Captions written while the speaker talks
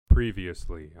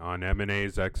Previously on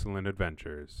M&A's Excellent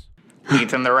Adventures.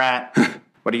 Ethan the Rat,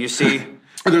 what do you see?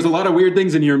 There's a lot of weird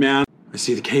things in here, man. I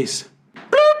see the case.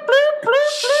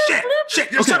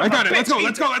 Shit. Okay, I got it. Let's go.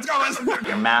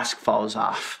 Your mask falls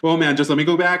off. Well, man, just let me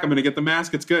go back. I'm going to get the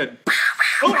mask. It's good.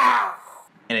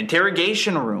 An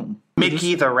interrogation room.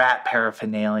 Mickey the Rat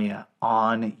paraphernalia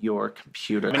on your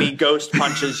computer. And he ghost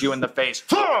punches you in the face.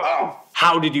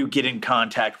 How did you get in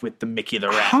contact with the Mickey the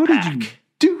Rat How pack? did you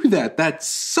do that? That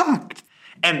sucked.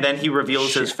 And then he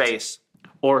reveals his face.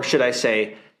 Or should I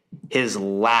say, his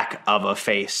lack of a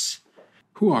face.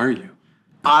 Who are you?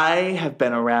 I have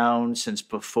been around since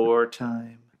before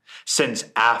time, since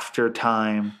after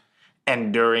time,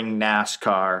 and during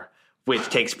NASCAR, which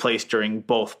takes place during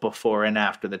both before and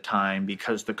after the time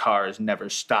because the cars never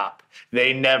stop.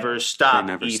 They never stop,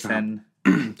 Ethan.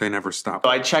 They never stop. So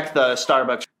I checked the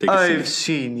Starbucks. Take a I've seat.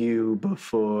 seen you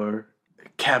before.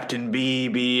 Captain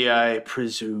BB, I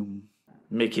presume.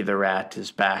 Mickey the Rat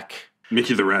is back.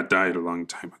 Mickey the Rat died a long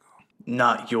time ago.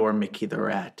 Not your Mickey the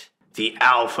Rat. The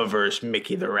Alphaverse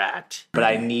Mickey the Rat. But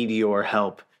I need your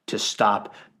help to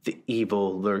stop the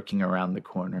evil lurking around the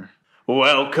corner.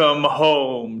 Welcome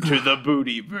home to the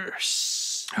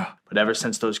Bootyverse. But ever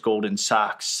since those golden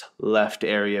socks left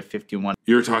Area 51,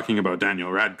 You're talking about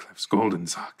Daniel Radcliffe's golden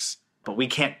socks. but we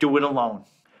can't do it alone.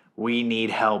 We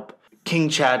need help. King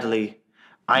Chadley,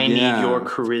 I need Yeah. your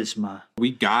charisma.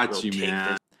 We got We'll you, take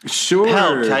man. Sure.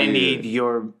 Pelt, I dude. need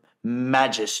your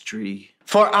magistry.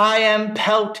 For I am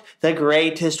Pelt, the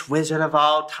greatest wizard of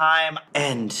all time.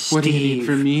 And Steve, What do you need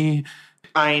from me?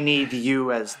 I need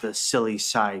you as the silly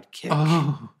sidekick.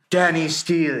 Oh. Danny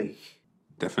Steely.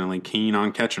 Definitely keen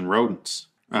on catching rodents.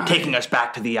 Taking us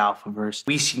back to the Alphaverse,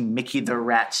 we see Mickey the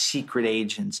Rat's secret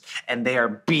agents, and they are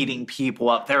beating people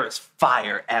up. There is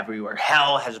fire everywhere.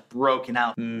 Hell has broken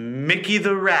out. Mickey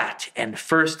the Rat and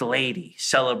First Lady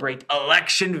celebrate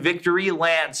election victory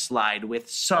landslide with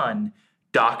son,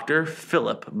 Dr.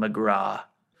 Philip McGraw.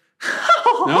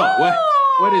 No,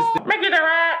 what is this? Mickey the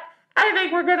Rat, I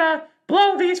think we're gonna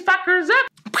blow these fuckers up.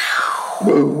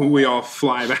 We all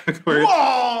fly backwards.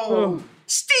 Whoa!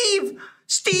 Steve,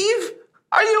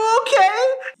 are you okay?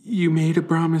 You made a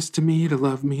promise to me to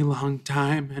love me long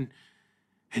time,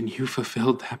 and you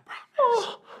fulfilled that promise.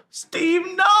 Oh, Steve,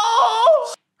 no!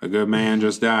 A good man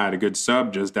just died. A good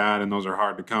sub just died, and those are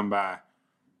hard to come by.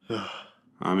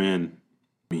 I'm in.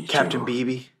 Me Captain too.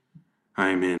 BB.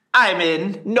 I'm in. I'm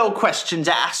in. No questions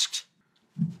asked.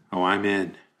 Oh, I'm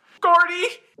in. Gordy,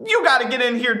 you gotta get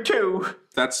in here too.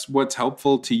 That's what's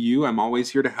helpful to you. I'm always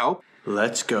here to help.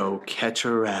 Let's go catch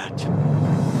a rat.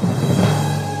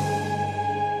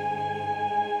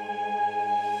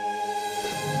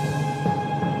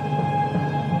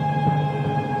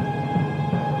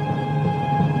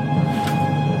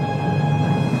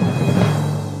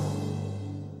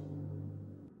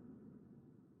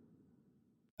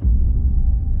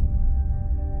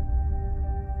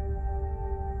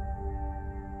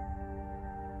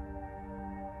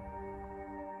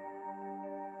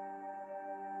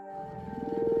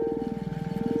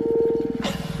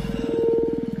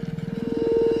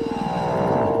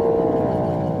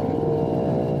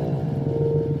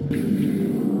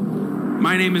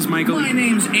 My name is Michael. My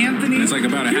name's Anthony. It's like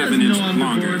about a half an inch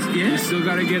longer. You still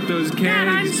gotta get those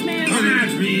kegs.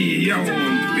 That's me, you old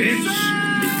bitch.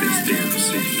 This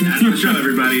damn scene. Shut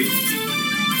everybody.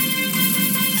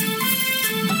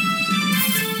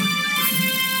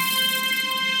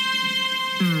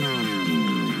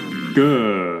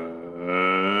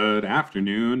 Good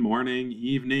afternoon, morning,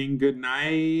 evening, good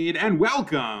night, and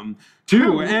welcome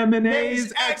to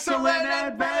M&A's Excellent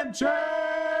Adventures,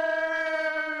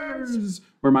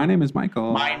 where my name is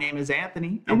Michael. My name is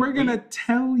Anthony. and we're going to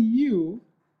tell you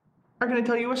We're gonna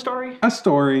tell you a story. a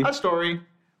story. A story.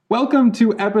 Welcome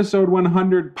to episode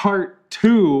 100, part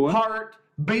 2. Part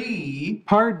B.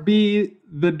 Part B,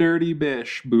 the Dirty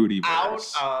Bish Booty Out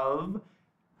Verse. of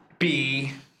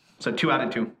B. So 2 out of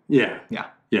 2. Yeah. Yeah.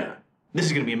 This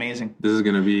is gonna be amazing. This is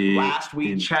going to be Last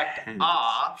we checked intense.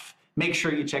 off. Make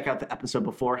sure you check out the episode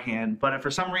beforehand. But if for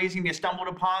some reason you stumbled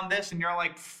upon this and you're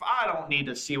like, I don't need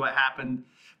to see what happened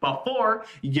before,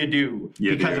 you do.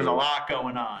 You because do. there's a lot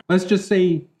going on. Let's just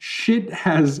say shit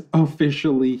has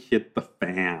officially hit the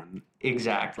fan.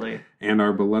 Exactly. And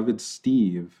our beloved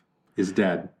Steve is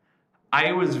dead.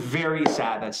 I was very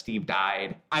sad that Steve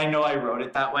died. I know I wrote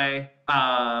it that way,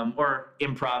 or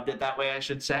improv'd it that way, I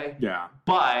should say. Yeah.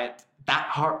 But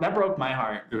that broke my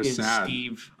heart. It was is sad.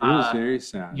 Steve. It was very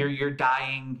sad. Your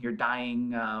dying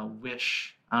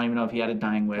wish. I don't even know if he had a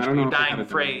dying wish. I But don't know your if he had dying a dying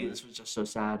phrase was just so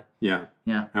sad. Yeah,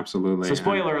 Yeah. absolutely. So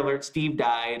spoiler alert: Steve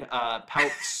died.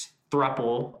 Pelt's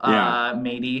thruple, Yeah.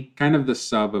 matey. Kind of the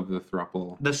sub of the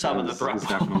thruple. The sub of the is thruple.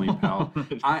 definitely Pell.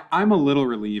 I'm a little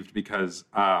relieved because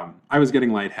I was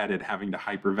getting lightheaded having to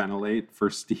hyperventilate for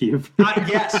Steve.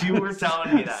 Yes, you were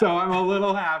telling me that. So I'm a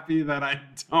little happy that I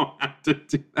don't have to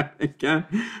do that again.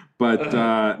 But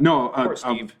Poor a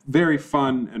Steve. very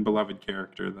fun and beloved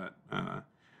character that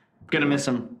Gonna miss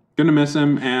him. gonna miss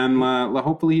him, and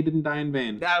hopefully he didn't die in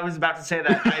vain. I was about to say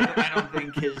that. I don't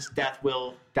think his death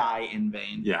will die in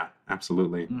vain. Yeah,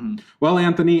 absolutely. Mhm. Well,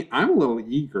 Anthony, I'm a little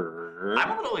eager.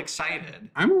 I'm a little excited.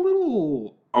 I'm a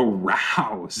little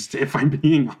aroused, if I'm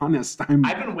being honest. I've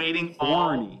been waiting all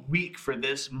horny. week for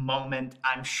this moment.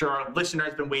 I'm sure our listener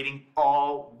has been waiting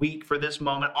all week for this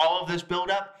moment. All of this build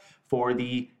up for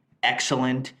the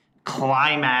excellent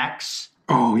climax.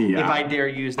 Oh yeah. If I dare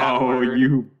use that oh, word.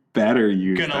 you better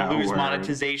use Gonna that lose word.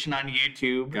 monetization on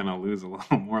YouTube. Gonna lose a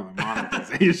little more than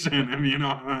monetization, if you know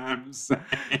what I'm saying.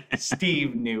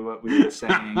 Steve knew what we were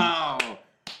saying. Oh,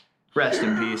 Rest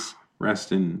in peace.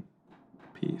 rest in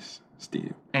peace,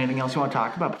 Steve. Anything else you want to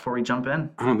talk about before we jump in?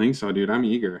 I don't think so, dude. I'm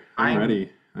eager. I'm I'm ready.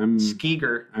 I'm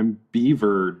Skeeger.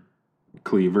 beaver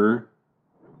cleaver.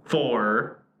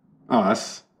 4,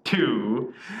 Us.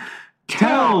 2.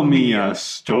 Tell me a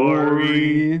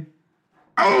story.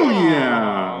 Oh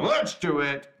yeah. Let's do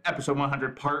it. Episode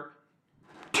 100, part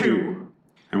 2.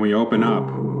 And we open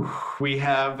up. We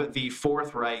have the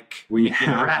Fourth Reich. We Mickey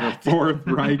the have Rat. the Fourth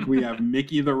Reich. We have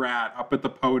Mickey the Rat up at the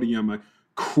podium, a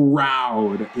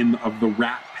crowd of the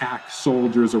Rat Pack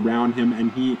soldiers around him,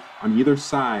 and he, on either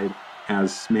side,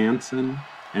 has Smanson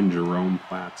and Jerome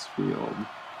Platsfield.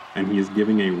 And he is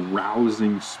giving a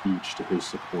rousing speech to his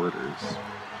supporters.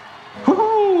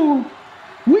 Ho!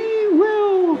 We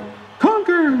will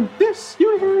conquer this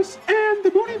universe and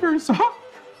the Bootyverse. Ha!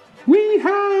 We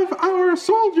have our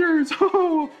soldiers,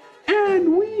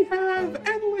 and we have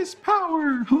endless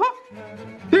power.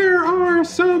 There are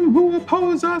some who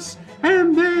oppose us,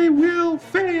 and they will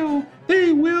fail.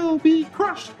 They will be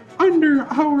crushed under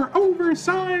our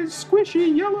oversized,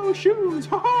 squishy yellow shoes.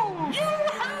 You heard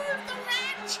the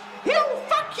rat! He'll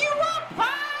fuck you up!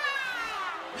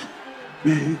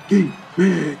 Mickey,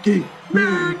 Mickey,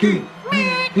 Mickey,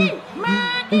 Maggie!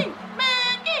 Maggie!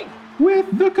 Maggie!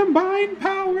 with the combined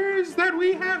powers that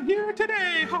we have here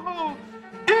today,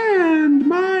 and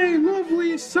my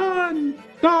lovely son,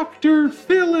 Dr.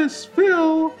 Phyllis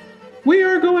Phil, we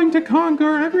are going to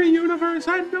conquer every universe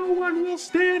and no one will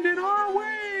stand in our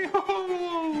way.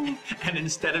 And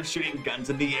instead of shooting guns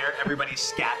in the air, everybody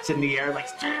scats in the air like.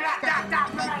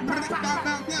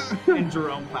 And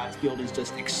Jerome Platsfield is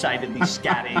just excitedly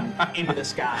scatting into the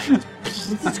sky.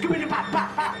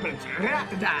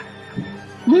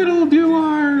 Little do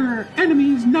our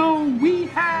enemies know we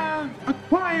have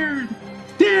acquired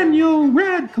Daniel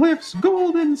Radcliffe's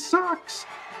golden socks,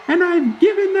 and I've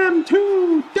given them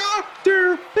to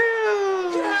Dr.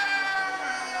 Phil!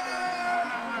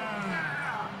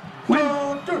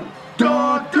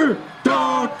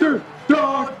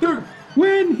 Doctor!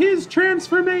 When his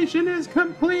transformation is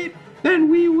complete, then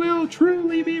we will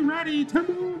truly be ready to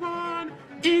move on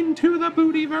into the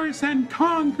Bootyverse and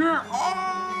conquer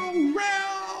all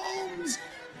realms!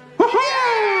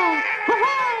 Ha-ha!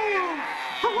 Ha-ha!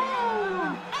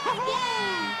 Ha-ha!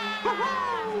 Ha-ha!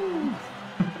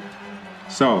 Ha-ha!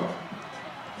 So,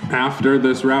 after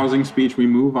this rousing speech, we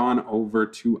move on over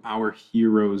to our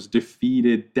heroes,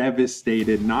 defeated,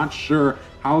 devastated, not sure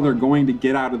how they're going to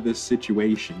get out of this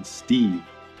situation. Steve,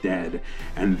 dead,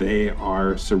 and they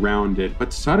are surrounded.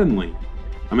 But suddenly,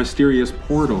 a mysterious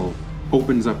portal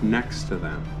opens up next to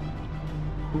them.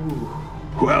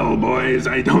 Well, boys,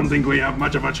 I don't think we have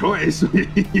much of a choice.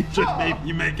 You should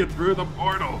maybe make it through the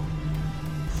portal.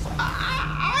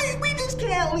 We just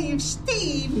can't leave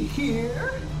Steve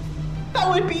here. That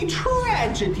would be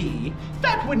tragedy.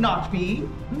 That would not be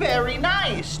very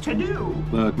nice to do.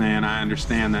 Look, man, I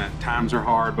understand that times are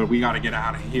hard, but we got to get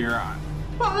out of here.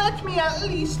 Well, let me at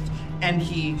least. And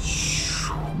he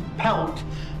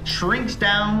shrinks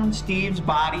down Steve's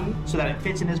body so that it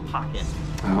fits in his pocket.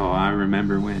 Oh, I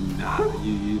remember when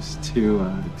you used to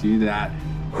do that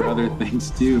for other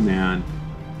things too, man.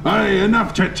 Hey,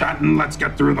 enough chit-chatting. Let's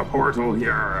get through the portal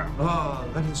here.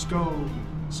 Let us go.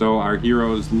 So our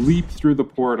heroes leap through the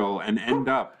portal and end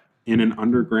up in an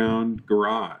underground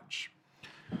garage.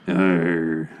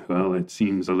 Well, it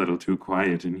seems a little too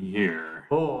quiet in here.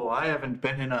 Oh, I haven't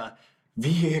been in a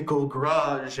vehicle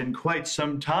garage in quite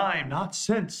some time. Not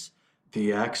since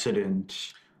the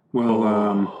accident.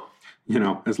 Well,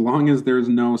 as long as there's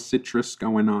no citrus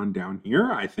going on down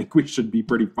here, I think we should be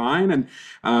pretty fine. And,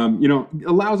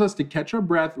 allows us to catch our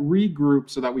breath, regroup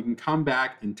so that we can come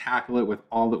back and tackle it with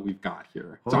all that we've got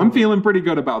here. So I'm feeling pretty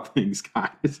good about things,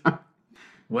 guys.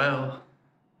 Well,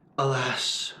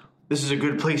 alas, this is a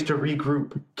good place to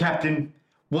regroup. Captain,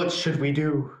 what should we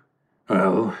do?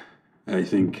 Well, I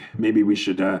think maybe we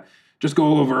should just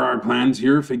go over our plans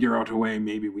here, figure out a way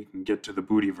maybe we can get to the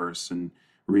Bootyverse and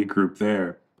regroup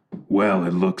there. Well,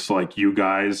 it looks like you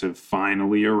guys have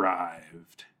finally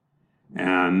arrived.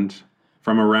 And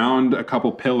from around a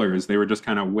couple pillars, they were just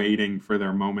kind of waiting for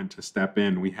their moment to step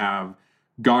in. We have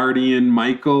Guardian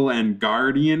Michael and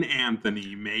Guardian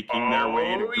Anthony making their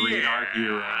way to greet our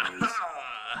heroes.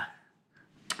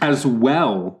 As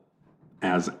well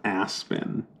as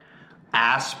Aspen.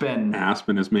 Aspen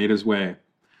has made his way.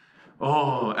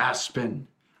 Oh, Aspen.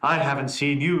 I haven't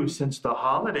seen you since the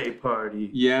holiday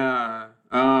party. Yeah.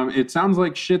 It sounds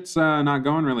like shit's not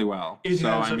going really well. It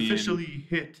has officially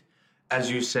hit,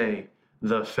 as you say,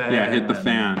 the fan. Yeah, hit the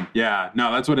fan. Yeah.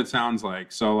 No, that's what it sounds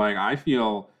like. So, I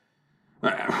feel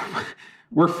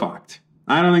we're fucked.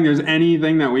 I don't think there's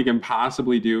anything that we can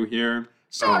possibly do here.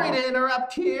 Sorry to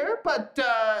interrupt here, but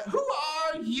who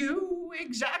are you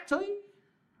exactly?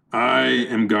 I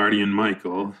am Guardian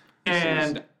Michael.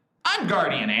 And I'm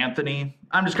Guardian Anthony.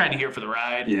 I'm just kind of here for the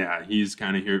ride. Yeah, he's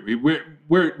kind of here.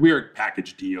 We're a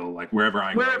package deal. Wherever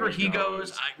I go. Wherever he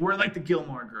goes, we're like the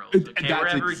Gilmore Girls. Okay?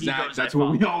 Wherever he goes, that's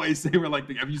what we always say. We're like,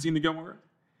 have you seen the Gilmore?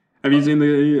 Have you seen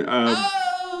the?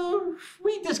 Oh,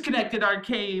 we disconnected our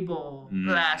cable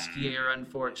last year,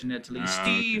 unfortunately.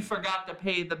 Steve forgot to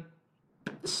pay the.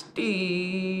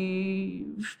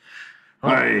 Steve.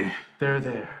 They're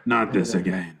there. Not this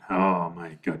again. Oh,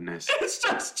 my goodness. It's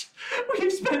just,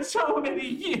 we've spent so many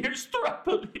years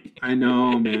thruppling. I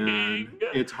know, man.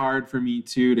 It's hard for me,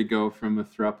 too, to go from a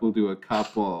thruple to a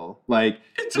couple.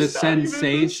 The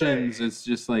sensations, it's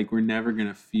just we're never going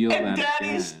to feel that again. And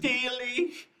Daddy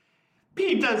Steely,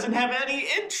 he doesn't have any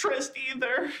interest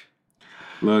either.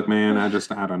 Look, man, I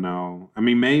don't know. I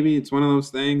mean, maybe it's one of those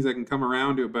things that can come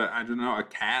around to it, but I don't know. A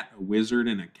cat, a wizard,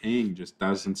 and a king just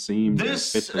doesn't seem to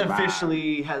fit the vibe.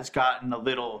 Officially has gotten a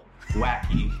little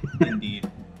wacky, indeed,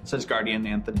 says Guardian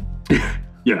Anthony.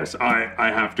 Yes, I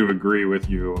have to agree with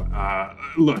you.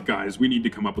 Look, guys, we need to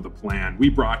come up with a plan. We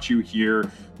brought you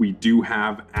here. We do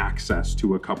have access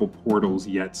to a couple portals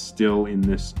yet still in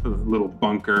this little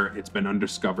bunker. It's been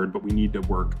undiscovered, but we need to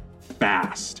work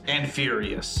fast. And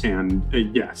furious. And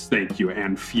yes, thank you.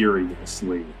 And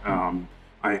furiously.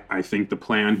 I think the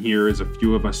plan here is a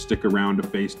few of us stick around to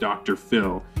face Dr.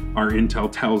 Phil. Our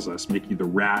intel tells us Mickey the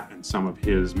Rat and some of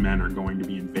his men are going to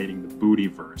be invading the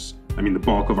Bootyverse. I mean, the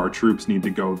bulk of our troops need to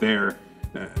go there.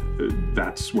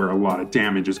 That's where a lot of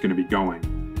damage is going to be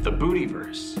going. The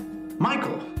Bootyverse.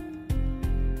 Michael,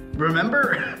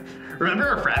 remember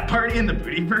our frat party in the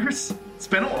Bootyverse? It's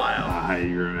been a while. I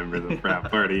remember the frat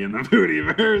party in the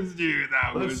Bootyverse, dude.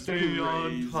 That was crazy.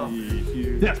 On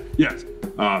topic. Yes.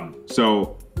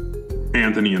 So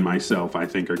Anthony and myself, I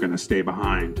think, are going to stay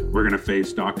behind. We're going to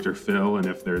face Dr. Phil, and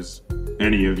if there's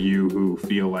any of you who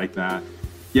feel like that,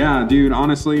 yeah, dude,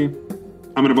 honestly,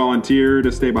 I'm going to volunteer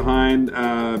to stay behind.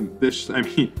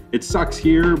 It sucks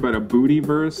here, but a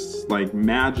Bootyverse,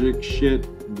 magic shit,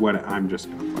 I'm just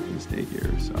going to fucking stay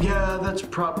here, so. Yeah, that's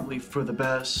probably for the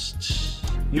best.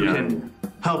 You can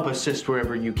help assist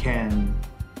wherever you can.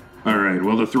 All right,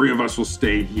 well, the three of us will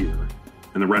stay here.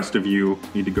 And the rest of you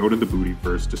need to go to the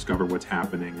Bootyverse, discover what's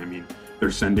happening. I mean,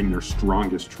 they're sending their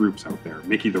strongest troops out there.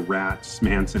 Mickey the Rat,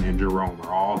 Smanson, and Jerome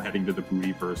are all heading to the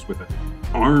Bootyverse with an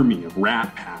army of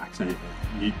rat packs. And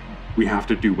we have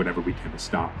to do whatever we can to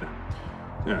stop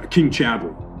them. King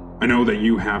Chadley, I know that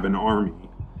you have an army.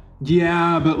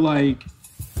 Yeah, but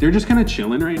they're just kind of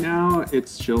chilling right now.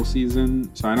 It's chill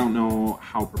season, so I don't know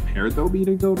how prepared they'll be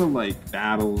to go to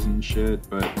battles and shit,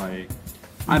 but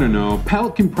I don't know.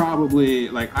 Pelt can probably,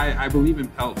 I believe in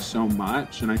Pelt so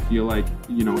much, and I feel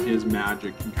his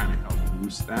magic can kind of help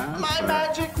boost that. My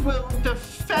magic will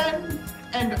defend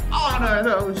and honor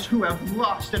those who have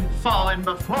lost and fallen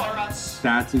before us.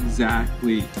 That's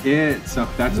exactly it. So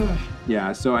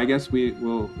so I guess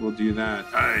we'll do that.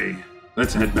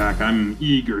 Let's head back. I'm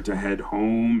eager to head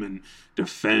home and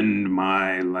defend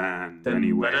my land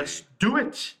anyway. Let us do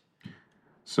it.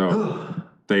 So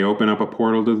they open up a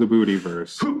portal to the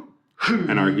Bootyverse,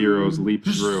 and our heroes leap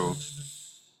through.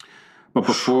 But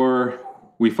before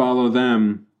we follow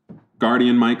them,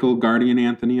 Guardian Michael, Guardian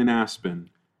Anthony, and Aspen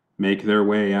make their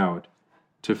way out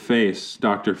to face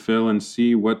Dr. Phil and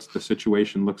see what the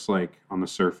situation looks like on the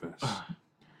surface.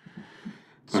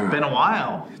 It's been a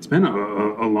while. It's been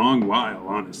a long while,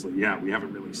 honestly. Yeah, we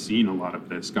haven't really seen a lot of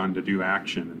this, gone to do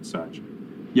action and such.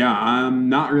 Yeah, I'm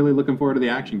not really looking forward to the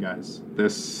action, guys.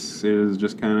 This is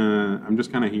just I'm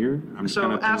just kind of here. I'm just So,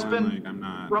 kind of Aspen, like I'm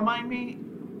not. remind me,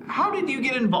 how did you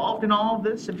get involved in all of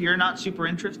this if you're not super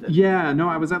interested? Yeah, no,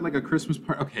 I was at like a Christmas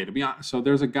party. Okay, to be honest, so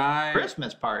there's a guy.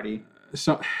 Christmas party.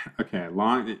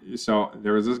 So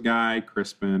there was this guy,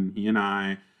 Crispin. He and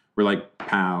I were like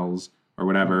pals or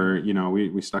whatever. You know,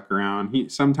 we stuck around.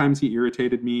 Sometimes he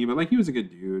irritated me, but like he was a good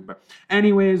dude. But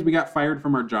anyways, we got fired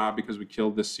from our job because we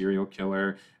killed this serial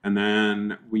killer, and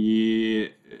then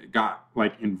we got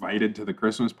like invited to the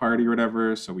Christmas party or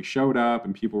whatever. So we showed up,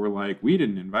 and people were like, "We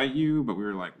didn't invite you," but we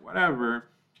were like, "Whatever."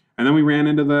 And then we ran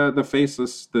into the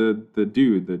faceless, the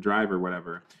dude, the driver,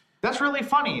 whatever. That's really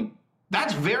funny.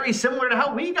 That's very similar to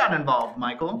how we got involved,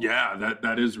 Michael. Yeah,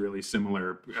 that is really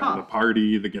similar. Huh. The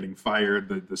party, the getting fired,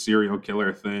 the serial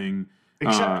killer thing.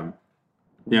 Except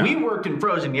yeah. we worked in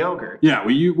frozen yogurt. Yeah,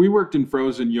 we worked in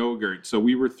frozen yogurt, so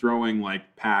we were throwing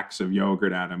like packs of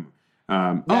yogurt at him. We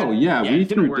it didn't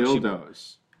threw work super-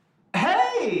 dildos.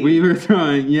 Hey! We were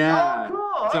throwing, yeah. Oh,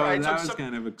 cool. So All right, that so was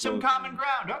kind of a cool some thing. common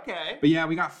ground. Okay. But yeah,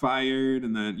 we got fired,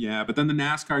 and then but then the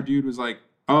NASCAR dude was like,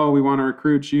 "Oh, we want to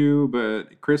recruit you,"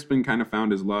 but Crispin kind of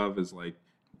found his love as like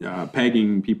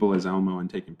pegging people as Elmo and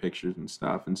taking pictures and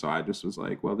stuff, and so I just was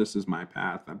like, "Well, this is my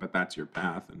path, but that's your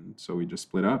path," and so we just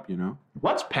split up, you know.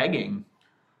 What's pegging?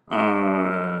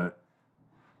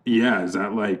 Yeah, is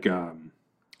that like?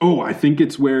 I think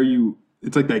it's where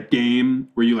it's like that game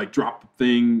where you like drop the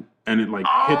thing and it like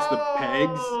hits the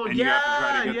pegs, and you have to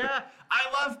try to get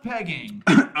I love pegging.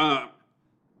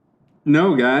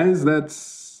 No, guys,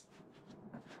 that's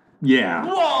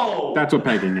Whoa! that's what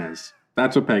pegging is.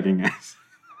 That's what pegging is.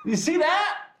 You see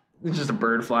that? It's just a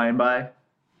bird flying by.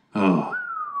 Oh,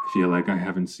 I feel like I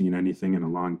haven't seen anything in a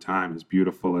long time as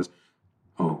beautiful as.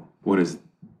 Oh, what is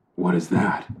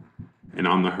that? And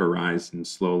on the horizon,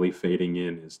 slowly fading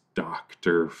in, is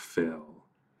Dr. Phil.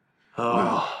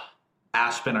 Oh,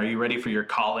 Aspen, are you ready for your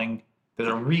calling? There's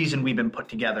a reason we've been put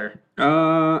together.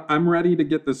 I'm ready to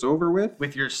get this over with.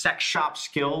 With your sex shop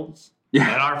skills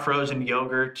Yeah. and our frozen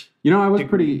yogurt. You know, I was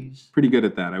degrees. pretty good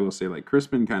at that. I will say, like,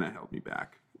 Crispin kind of held me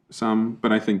back some,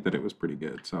 but I think that it was pretty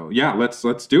good. So yeah, let's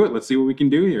do it. Let's see what we can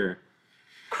do here.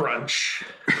 Crunch.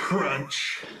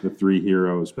 Crunch. The three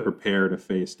heroes prepare to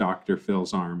face Dr.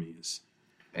 Phil's armies.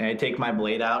 And I take my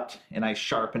blade out and I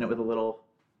sharpen it with a little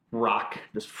rock.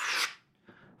 Just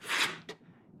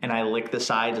and I lick the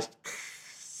side. Just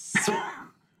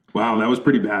Wow, that was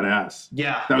pretty badass.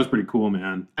 yeah. That was pretty cool,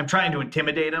 man. I'm trying to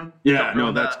intimidate him. Yeah, Don't no,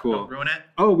 ruin that's cool. Don't ruin it.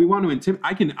 Oh, we want to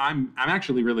intimidate. I'm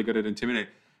actually really good at intimidate.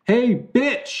 Hey,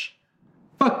 bitch!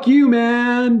 Fuck you,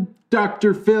 man!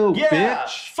 Dr. Phil, Yeah.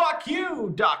 bitch! Fuck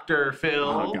you, Dr. Phil.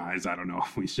 Oh, guys, I don't know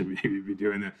if we should maybe be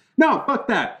doing that. No, fuck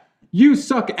that. You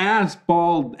suck ass,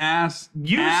 bald ass.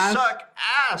 You ass. suck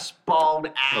ass, bald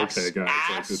ass. Okay, guys,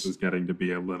 like, ass. this is getting to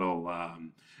be a little.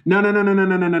 No.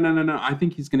 I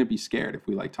think he's gonna be scared if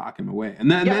we like talk him away, and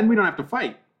then we don't have to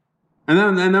fight, and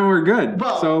then we're good.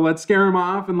 Well- so let's scare him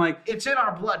off and like. It's in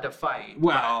our blood to fight.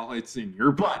 Well, it's in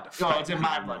your blood. But- to fight. it's in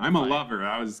my blood to I'm a fight. lover.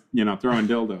 I was, throwing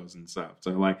dildos and stuff.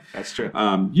 So like, That's true.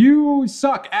 you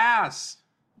suck ass.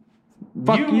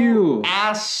 Fuck you.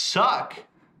 ass suck.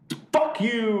 Fuck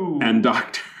you. And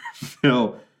Dr.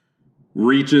 Phil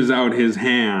reaches out his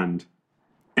hand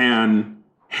and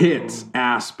hits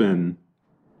Aspen.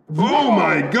 Oh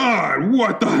my God!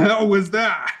 What the hell was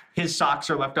that? His socks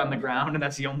are left on the ground, and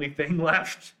that's the only thing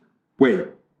left. Wait,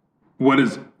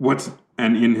 what's,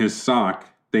 and in his sock,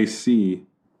 they see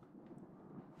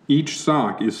each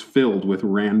sock is filled with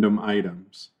random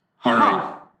items. All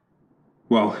right.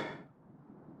 Well,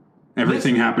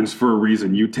 everything happens for a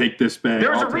reason. You take this bag.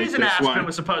 There's I'll a take reason this Aspen one.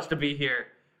 was supposed to be here.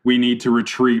 We need to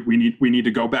retreat. We need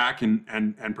to go back and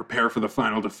prepare for the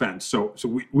final defense. So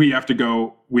we have to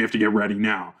go. We have to get ready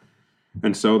now.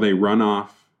 And so they run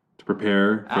off to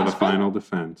prepare for the Aspen? final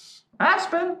defense.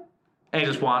 Aspen. And he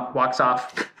just walks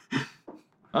off.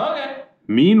 Okay.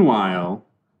 Meanwhile,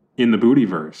 in the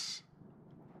Bootyverse,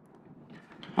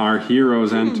 our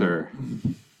heroes enter.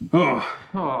 Oh,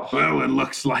 well, it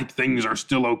looks like things are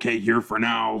still okay here for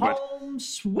now, but Home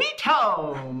sweet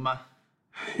home.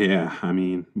 yeah, I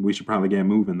mean, we should probably get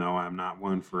moving, though. I'm not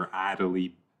one for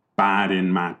idly biding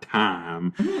my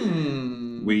time.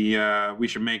 We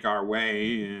should make our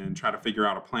way and try to figure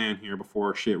out a plan here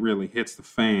before shit really hits the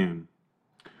fan.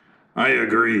 I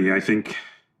agree. I think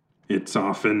it's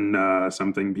often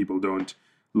something people don't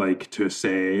like to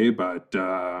say, but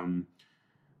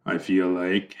I feel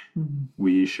like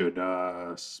we should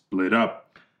split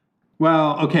up.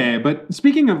 Well, okay, but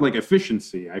speaking of like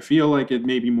efficiency, I feel like it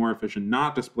may be more efficient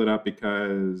not to split up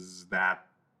because that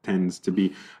tends to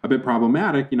be a bit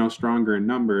problematic, stronger in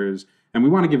numbers, and we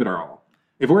want to give it our all.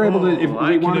 If we're able to, if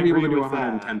we want to be able to do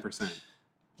 110%.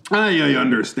 I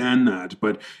understand that,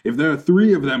 but if there are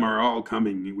 3 of them are all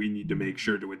coming, we need to make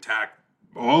sure to attack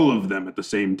all of them at the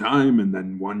same time, and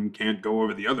then one can't go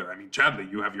over the other. I mean,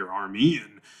 Chadley, you have your army,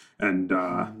 and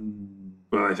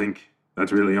well, I think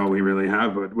that's really all we really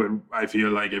have. But I feel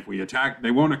like if we attack,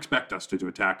 they won't expect us to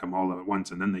attack them all at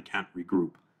once, and then they can't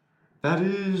regroup. That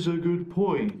is a good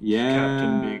point, Yeah.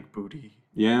 Captain Big Booty.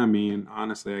 Yeah, I mean,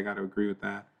 honestly, I got to agree with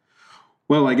that.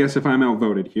 Well, I guess if I'm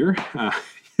outvoted here,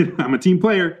 I'm a team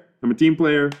player.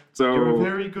 So You're a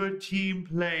very good team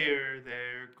player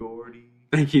there, Gordy.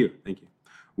 Thank you.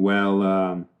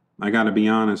 Well, I got to be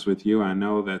honest with you. I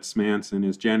know that Smanson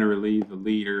is generally the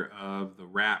leader of the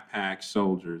Rat Pack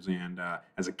soldiers, and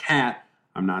as a cat,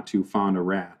 I'm not too fond of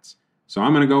rats. So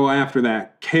I'm going to go after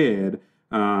that kid.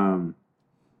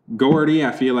 Gordy,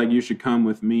 I feel like you should come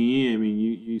with me. I mean,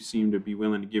 you seem to be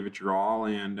willing to give it your all,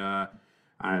 and I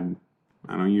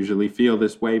don't usually feel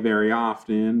this way very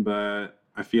often, but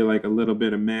I feel like a little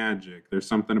bit of magic. There's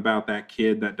something about that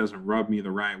kid that doesn't rub me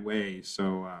the right way.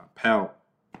 So, Pelt,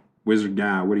 Wizard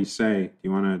Guy, what do you say? Do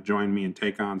you want to join me and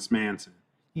take on Smanson?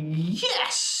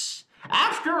 Yes!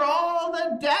 After all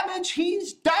the damage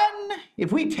he's done,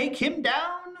 if we take him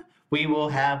down, we will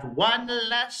have one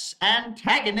less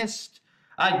antagonist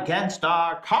against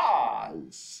our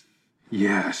cause.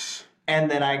 Yes.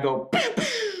 And then I go, pew,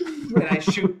 pew, and I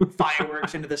shoot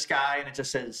fireworks into the sky, and it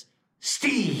just says,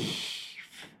 Steve.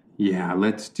 Yeah,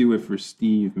 let's do it for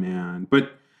Steve, man.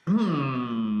 But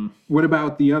what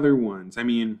about the other ones? I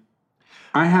mean,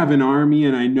 I have an army,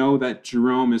 and I know that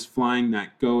Jerome is flying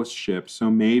that ghost ship, so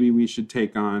maybe we should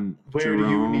take on Jerome. Where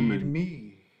do you need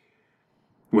me?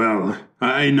 Well,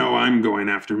 I know I'm going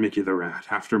after Mickey the Rat.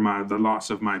 After the loss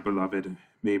of my beloved,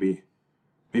 maybe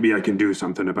I can do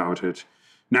something about it.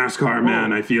 NASCAR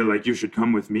man, I feel like you should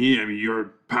come with me. I mean,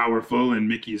 you're powerful, and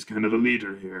Mickey's kind of the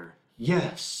leader here.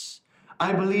 Yes,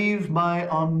 I believe my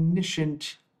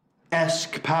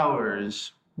omniscient-esque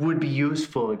powers would be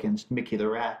useful against Mickey the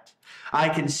Rat. I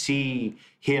can see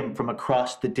him from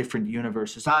across the different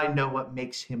universes. I know what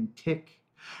makes him tick.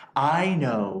 I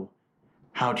know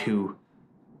how to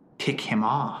tick him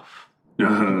off, you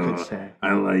could say.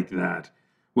 I like that.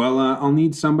 Well, I'll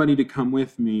need somebody to come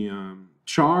with me.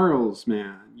 Charles,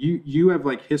 man, you have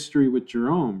like history with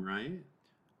Jerome, right?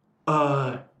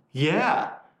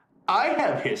 Yeah. I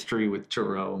have history with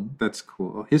Jerome. That's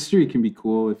cool. History can be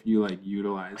cool if you like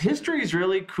utilize it. History is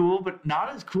really cool, but not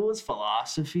as cool as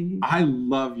philosophy. I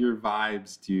love your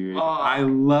vibes, dude. Oh. I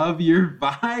love your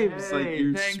vibes. Hey, like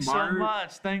you're thanks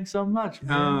smart. Thanks so much,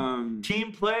 man.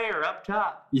 Team player up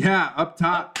top. Yeah, up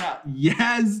top. Up top.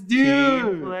 Yes, dude.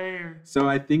 Team player. So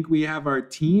I think we have our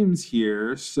teams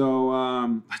here.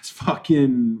 So let's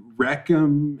fucking wreck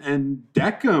 'em and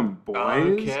deck 'em,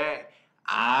 boys. Okay.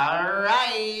 All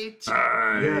right.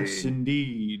 Yes,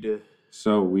 indeed.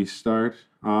 So we start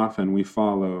off and we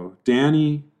follow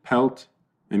Danny, Pelt,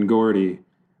 and Gordy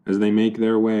as they make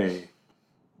their way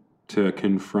to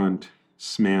confront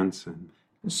Smanson.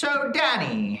 So,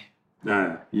 Danny.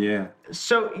 Yeah.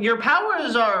 So, your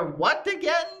powers are what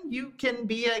again? You can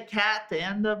be a cat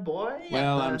and a boy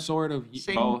Well, at the I'm sort of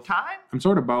same both. time? I'm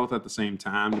sort of both at the same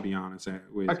time, to be honest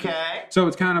with you. Okay. So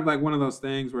it's kind of like one of those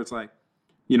things where it's like,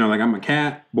 like I'm a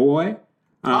cat boy.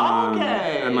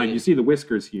 Okay. And like you see the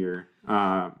whiskers here.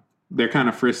 They're kind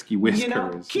of frisky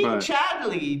whiskers. King but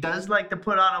Chadley does like to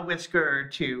put on a whisker or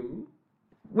two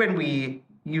when we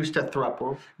used to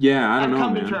throuple. yeah, I I've don't know,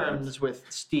 come man. to terms with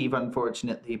Steve,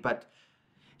 unfortunately, but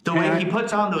the way he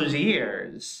puts on those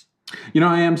ears.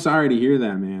 I am sorry to hear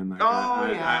that, man. Like,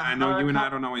 yeah. I know Our you and I cou-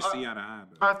 don't always our- see eye to eye.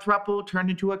 But Our throuple turned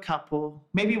into a couple.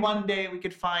 Maybe one day we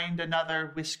could find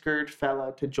another whiskered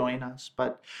fella to join us,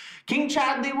 but King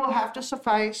Chadley will have to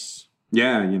suffice.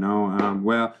 yeah,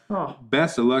 well, Oh.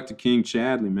 best of luck to King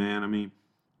Chadley, man. I mean,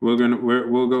 we'll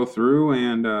go through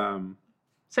and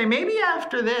Say, maybe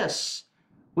after this,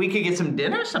 we could get some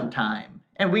dinner sometime,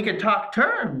 and we could talk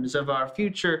terms of our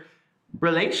future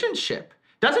relationship.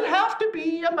 Doesn't have to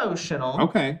be emotional.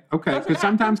 okay, Doesn't because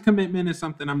sometimes commitment is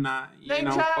something I'm not,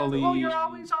 Exactly. fully. Well, you're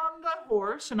always on the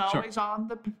horse and Sure. always on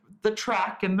the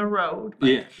track and the road.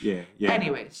 But Yeah.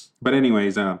 anyways, But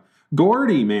anyways,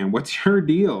 Gordy, man, what's your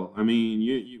deal? I mean,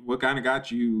 you what kind of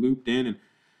got you looped in? And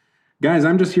guys,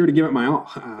 I'm just here to give it my all.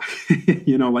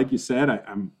 Like you said,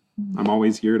 I'm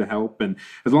always here to help, and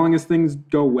as long as things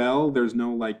go well, there's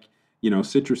no like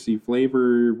citrusy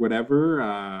flavor,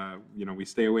 whatever. We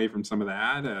stay away from some of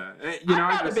that. I'm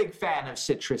not a big fan of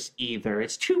citrus either.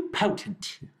 It's too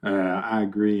potent. I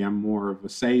agree. I'm more of a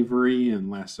savory and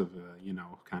less of a,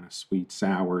 kind of sweet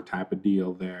sour type of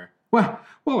deal there. Well,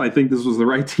 I think this was the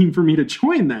right team for me to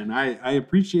join then. I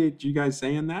appreciate you guys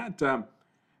saying that.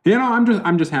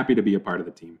 I'm just happy to be a part of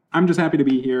the team. I'm just happy to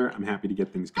be here. I'm happy to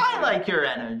get things going. I like your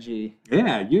energy.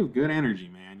 Yeah, you have good energy,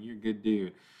 man. You're a good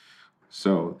dude.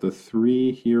 So the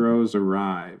 3 heroes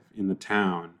arrive in the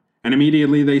town, and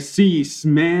immediately they see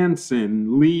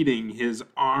Smanson leading his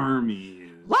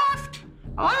armies. Left,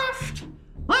 right,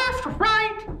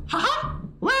 ha-ha,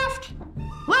 left,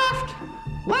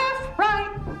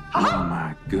 right, ha-ha. Oh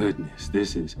my goodness,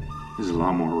 this is a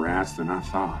lot more rats than I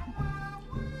thought.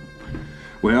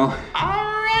 Well, all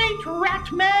right,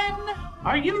 Ratmen,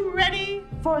 are you ready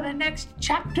for the next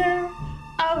chapter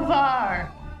of our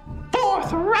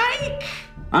Fourth Reich?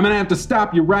 I'm gonna have to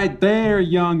stop you right there,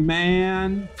 young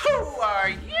man. Who are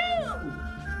you?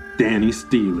 Danny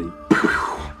Steely.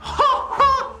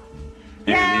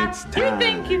 And it's time. You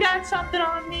think you got something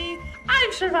on me?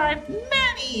 I've survived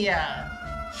many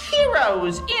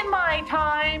heroes in my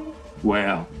time.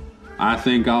 Well, I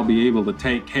think I'll be able to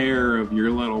take care of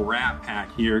your little rat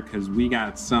pack here, because we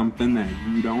got something that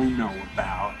you don't know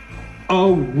about.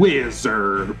 A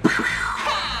wizard.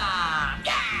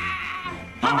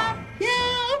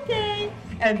 Yeah, okay.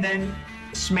 And then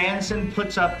Smanson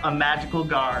puts up a magical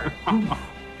guard.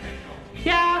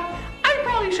 Yeah, I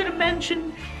probably should have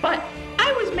mentioned, but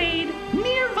I was made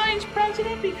near vice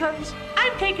president because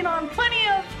I've taken on plenty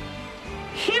of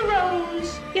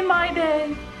heroes in my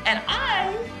day, and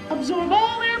I absorb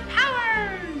all their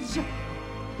powers.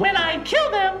 When I kill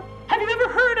them, have you ever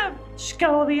heard of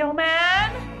Scovio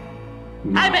Man?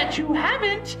 No. I bet you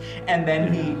haven't. And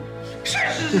then he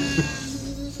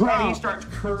and he starts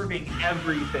curving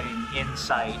everything in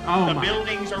sight. The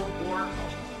buildings are warped.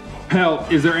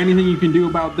 Pelt, is there anything you can do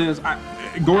about this?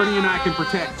 Gordy and I can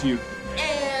protect you.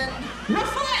 And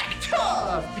reflect!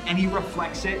 And he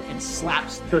reflects it and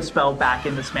slaps the spell back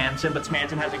into Smanson, but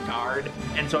Smanson has a guard,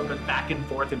 and so it goes back and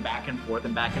forth and back and forth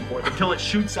and back and forth until it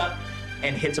shoots up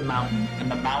and hits a mountain,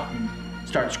 and the mountain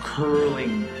starts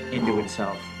curling into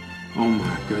itself. Oh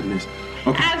my goodness.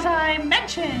 Okay. As I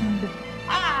mentioned,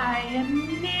 I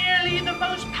am nearly the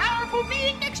most powerful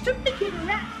being next to Mickey the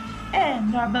Rat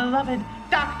and our beloved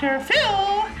Dr.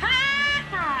 Phil.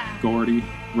 Gordy,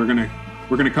 we're gonna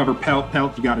cover Pelt.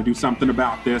 Pelt, you gotta do something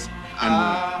about this. And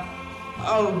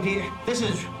oh dear, this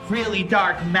is really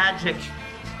dark magic.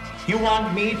 You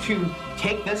want me to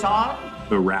take this on?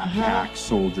 The Rat Pack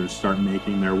soldiers start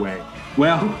making their way.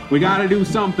 Well, we gotta do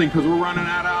something because we're running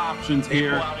out of options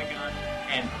here. They pull out a gun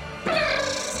and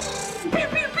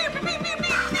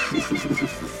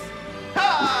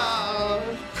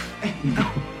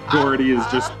Gordy is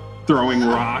just throwing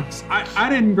rocks. I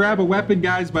didn't grab a weapon,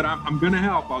 guys, but I'm gonna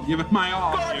help. I'll give it my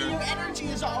all. Gordy, your energy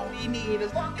is all we need.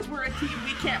 As long as we're a team,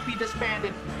 we can't be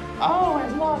disbanded. Oh,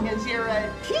 as long as you're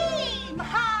a team.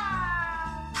 Ha!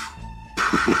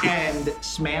 And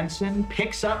Smanson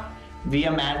picks up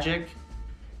via magic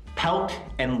Pelt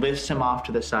and lifts him off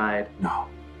to the side. No.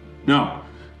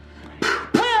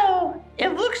 Well,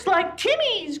 it looks like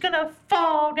Timmy's gonna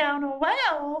fall down a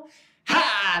well.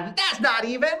 Ha! That's not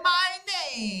even my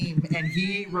name! And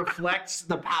he reflects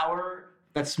the power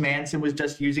that Smanson was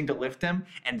just using to lift him,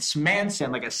 and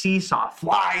Smanson, like a seesaw,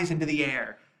 flies into the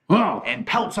air. Whoa! And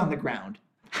Pelt's on the ground.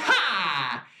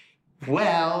 Ha!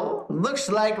 Well, looks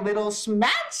like little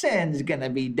Smanson's gonna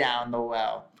be down the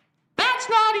well. That's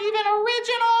not even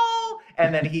original!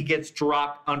 And then he gets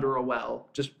dropped under a well.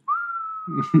 Just...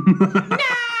 No!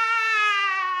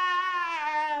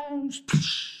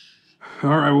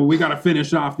 All right, well, we got to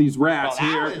finish off these rats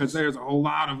here because there's a whole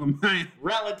lot of them.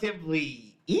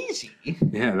 Relatively easy.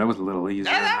 Yeah, that was a little easier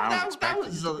than I was expecting. That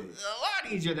was a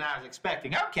lot easier than I was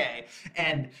expecting. Okay.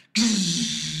 And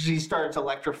he starts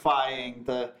electrifying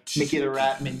the Mickey the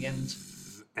Rat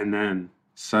minions. And then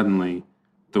suddenly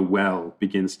the well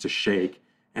begins to shake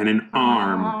and an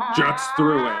arm juts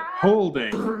through it,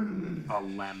 holding a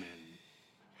lemon.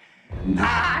 No.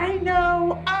 I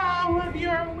know all of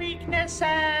your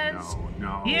weaknesses.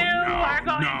 No, you are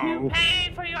going to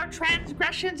pay for your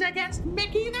transgressions against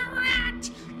Mickey the Rat.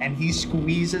 And he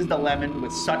squeezes the lemon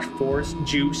with such force,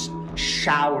 juice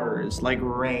showers like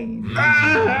rain.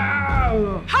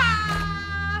 Oh!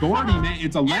 Gordy, man,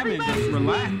 it's a lemon. Just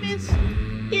relax.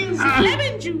 Is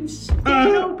lemon juice in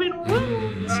open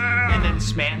wounds. And then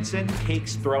Smanson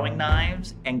takes throwing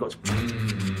knives and goes,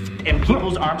 and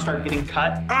people's arms start getting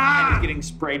cut and he's getting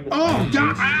sprayed with lemon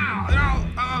juice.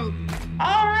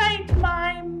 All right,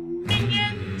 my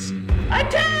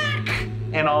attack!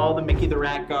 And all the Mickey the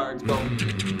Rat guards go.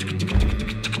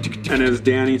 And as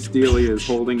Danny Steely is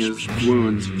holding his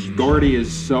wounds, Gordy is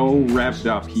so revved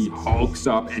up, he hulks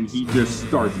up and he just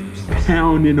starts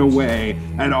pounding away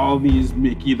at all these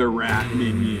Mickey the Rat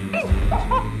minions.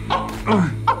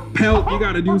 Pelt, you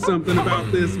gotta do something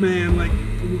about this, man. Like,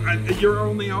 you're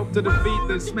only hope to defeat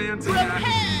this man.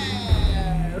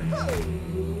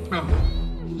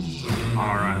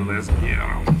 All right, let's get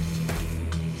him.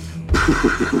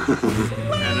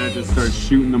 And I just start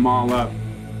shooting them all up.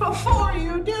 Before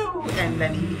you do! And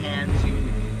then he hands you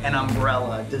an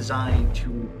umbrella designed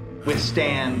to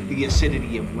withstand the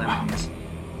acidity of lemons.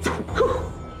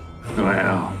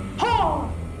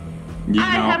 Well,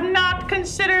 I have not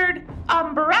considered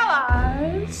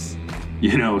umbrellas.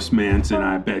 You know, Smanson,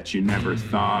 I bet you never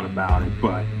thought about it,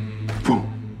 but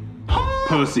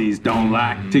pussies don't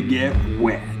like to get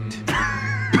wet.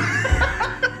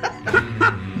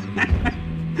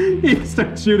 He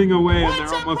starts shooting away and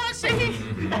they're almost... Pussy?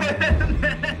 And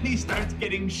then he starts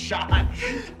getting shot.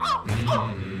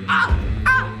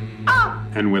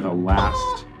 And with a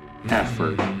last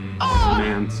effort,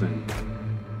 Manson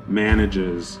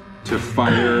manages to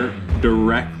fire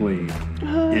directly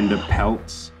into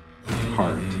Pelt's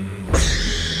heart.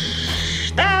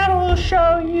 That'll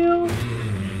show you.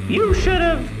 You should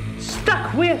have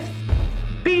stuck with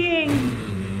being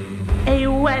a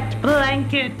wet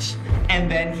blanket. And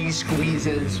then he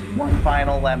squeezes one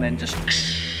final lemon, just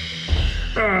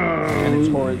and it's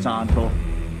horizontal.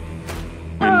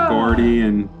 And Gordy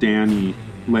and Danny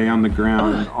lay on the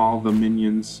ground, all the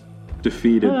minions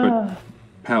defeated, but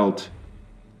Pelt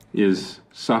is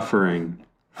suffering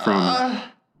from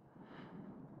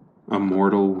a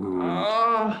mortal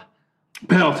wound.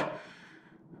 Pelt!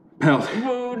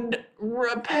 Wound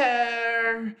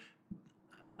repair.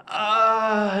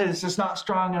 It's just not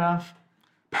strong enough.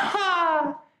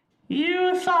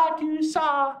 You thought you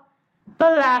saw the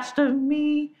last of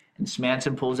me. And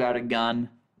Smanson pulls out a gun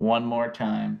one more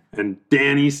time. And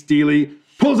Danny Steely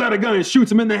pulls out a gun and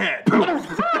shoots him in the head.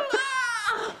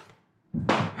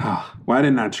 Why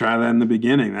didn't I try that in the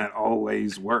beginning? That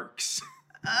always works.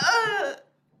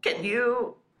 Can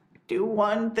you do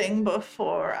one thing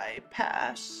before I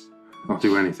pass? I'll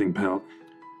do anything, Pelt.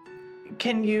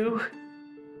 Can you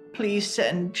please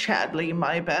send Chadley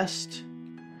my best?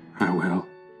 I will.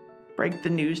 Break the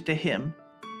news to him.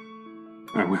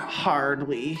 I will.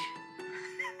 Hardly.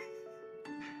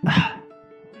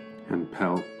 And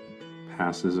Pelt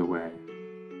passes away.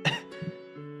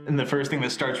 And the first thing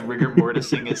that starts rigor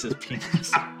mortising is his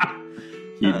penis.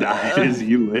 He died as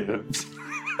he lived.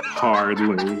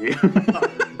 Hardly.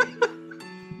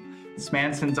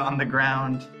 Smanson's on the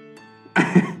ground.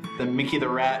 The Mickey the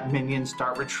Rat minions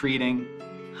start retreating.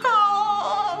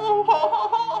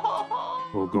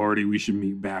 Well, Gordy, we should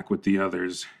meet back with the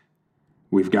others.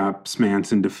 We've got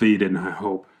Smanson defeated, and I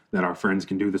hope that our friends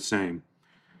can do the same.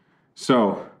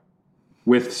 So,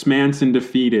 with Smanson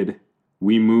defeated,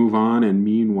 we move on, and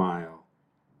meanwhile,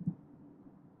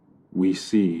 we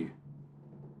see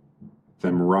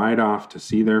them ride off to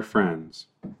see their friends.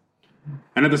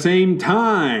 And at the same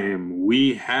time,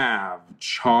 we have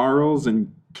Charles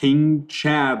and King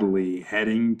Chadley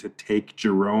heading to take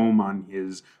Jerome on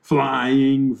his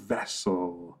flying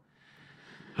vessel.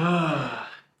 All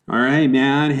right,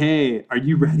 man. Hey, are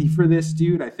you ready for this,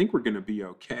 dude? I think we're going to be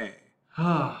okay.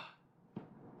 I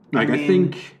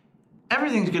think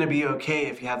everything's going to be okay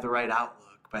if you have the right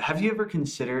outlook. But have you ever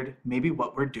considered maybe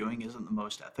what we're doing isn't the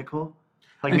most ethical?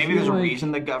 Like maybe there's a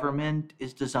reason the government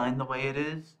is designed the way it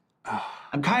is.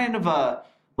 I'm kind of a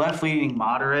left-leaning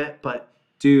moderate, but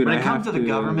dude, when it comes to the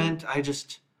government, I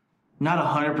just not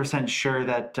 100% sure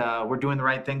that we're doing the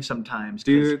right thing sometimes.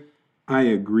 Dude, I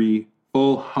agree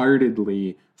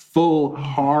full-heartedly.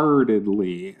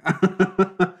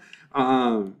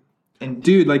 And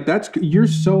dude, like you're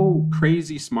so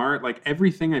crazy smart. Like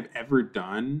everything I've ever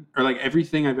done, or like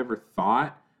everything I've ever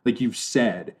thought, like you've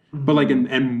said, but like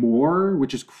and more,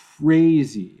 which is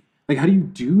crazy. Like, how do you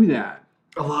do that?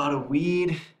 A lot of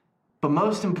weed. But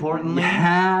most importantly,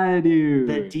 dude,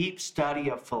 the deep study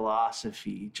of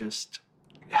philosophy just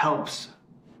helps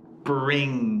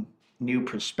bring new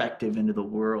perspective into the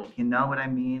world. You know what I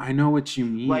mean? I know what you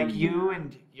mean. Like you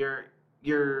and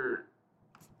your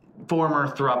former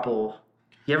throuple,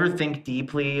 you ever think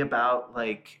deeply about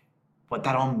like what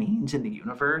that all means in the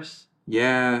universe?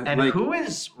 Yeah. And who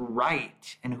is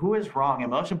right and who is wrong?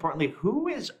 And most importantly, who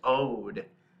is owed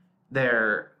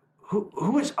their...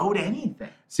 Who is owed anything?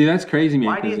 See, that's crazy, man.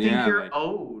 Why do you think you're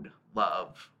owed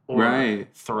love or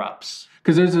thrups?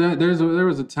 Because there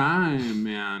was a time,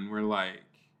 man, where like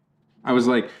I was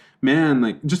like, man,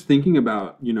 like just thinking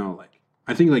about, like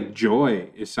I think like joy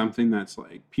is something that's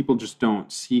like people just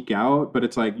don't seek out, but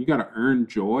it's like you got to earn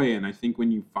joy. And I think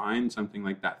when you find something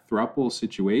like that throuple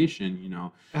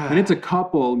situation, and it's a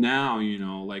couple now,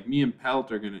 like me and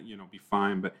Pelt are gonna, be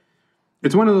fine, but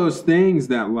it's one of those things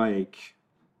that like,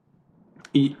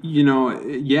 like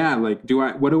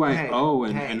what do I owe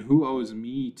and who owes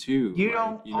me too? You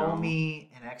don't owe me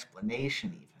an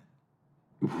explanation even.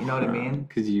 You know what I mean?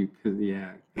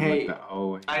 Hey,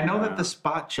 like I know that the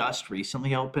spot just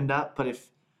recently opened up, but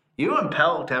if you and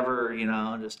Pelt ever,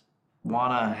 just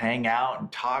want to hang out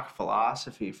and talk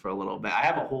philosophy for a little bit, I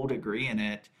have a whole degree in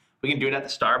it. We can do it at the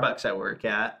Starbucks I work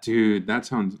at. Dude, that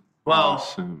sounds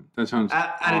awesome. That sounds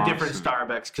at a different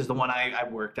Starbucks, because the one I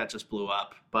worked at just blew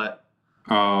up. But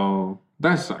I'd love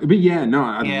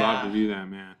to do that,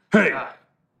 man. Hey,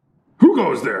 who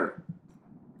goes there?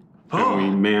 And we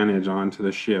manage onto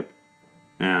the ship,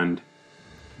 and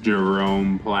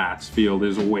Jerome Platsfield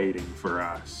is waiting for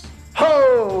us.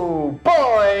 Ho, boy!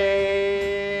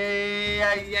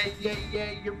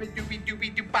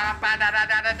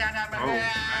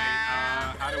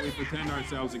 How do we pretend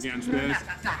ourselves against this?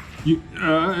 You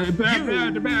thought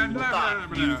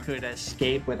you could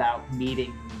escape without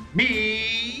meeting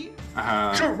me,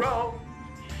 Jerome,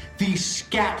 the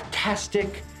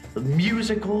scat-tastic,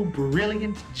 musical,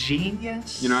 brilliant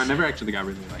genius. I never actually got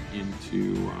really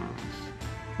into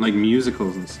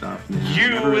musicals and stuff. Man.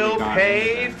 You will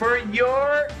pay for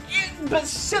your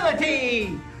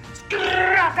imbecility. Is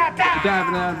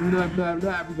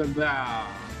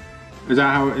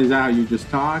that how you just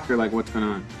talk, or like what's going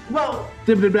on? Well,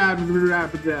 typically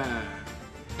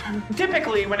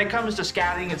when it comes to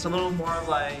scatting, it's a little more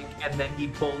like, and then he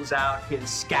pulls out his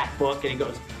scat book and he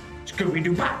goes,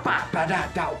 Scooby-Doo, ba ba ba da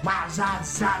da wa za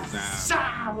za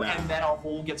za, and then a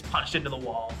hole gets punched into the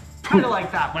wall. Kind of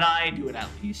like that when I do it, at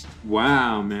least.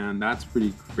 Wow, man, that's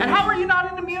pretty crazy. And how are you not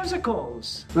into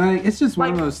musicals? Like, it's just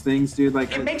one of those things, dude.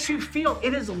 Like, it makes you feel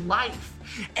it is life,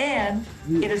 and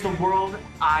it is the world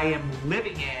I am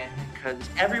living in, because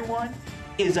everyone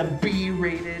is a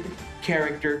B-rated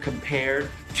character compared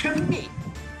to me.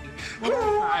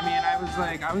 Well, I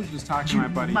was just talking to my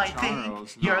buddy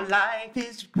Charles. Think your life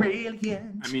is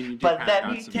brilliant. But let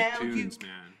me tell you,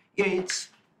 it's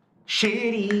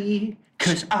shitty.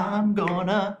 'Cause I'm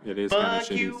gonna fuck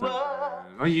you up.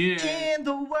 Oh yeah. In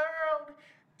the world,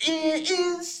 it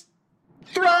is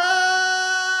Throbs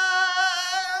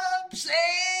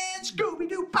and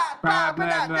Scooby-Doo pop pop. You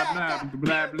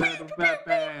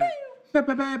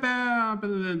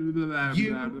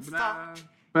thought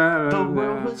the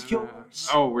world was yours.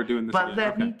 Oh, we're doing this again. But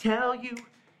let me tell you,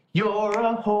 you're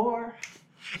a whore.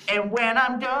 And when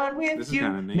I'm done with you,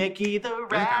 Mickey the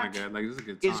Rat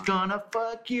is gonna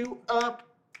fuck you up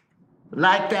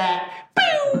like that.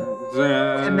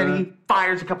 And then he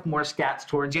fires a couple more scats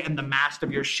towards you, and the mast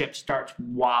of your ship starts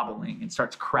wobbling and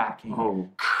starts cracking. Oh.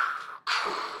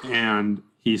 And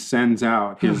he sends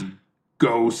out his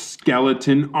ghost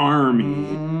skeleton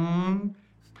army.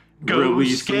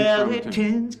 Ghost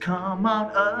skeletons, come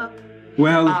on up.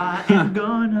 Well, I am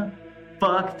gonna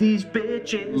fuck these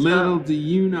bitches. Little do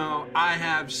you know, I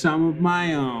have some of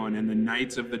my own. And the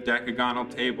knights of the decagonal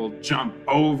table jump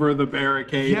over the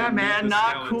barricade. Yeah, man,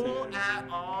 not cool at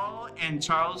all. And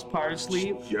Charles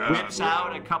Parsley whips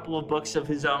out a couple of books of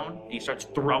his own. And he starts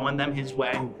throwing them his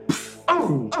way.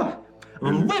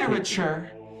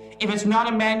 Literature. If it's not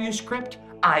a manuscript,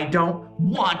 I don't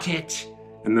want it.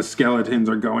 And the skeletons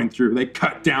are going through. They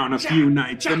cut down a few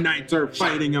knights. The knights are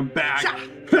fighting them back.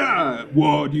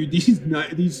 Whoa, dude, these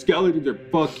skeletons are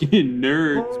fucking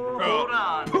nerds, bro.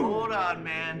 Hold on,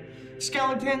 man.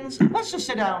 Skeletons, let's just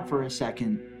sit down for a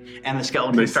second. And the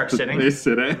skeletons start sitting. They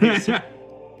sit.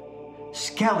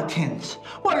 Skeletons,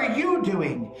 what are you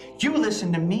doing? You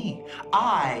listen to me.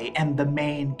 I am the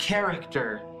main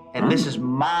character. And this is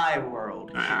my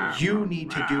world. You need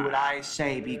to do what I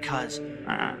say, because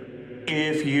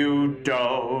if you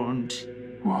don't,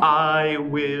 I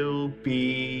will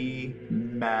be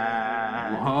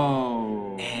mad.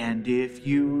 Whoa. And if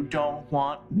you don't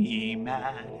want me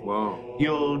mad,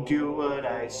 you'll do what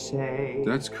I say.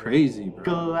 That's crazy, bro.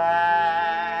 Gladly.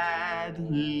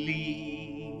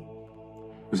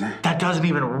 That doesn't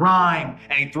even rhyme.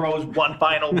 And he throws one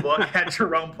final book at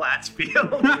Jerome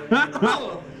Platsfield.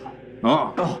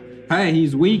 Hey,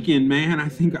 he's weakened, man. I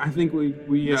think we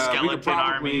the skeleton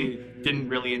army didn't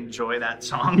really enjoy that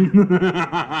song.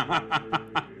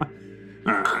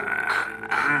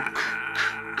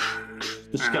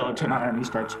 The skeleton army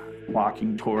starts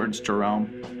walking towards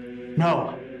Jerome.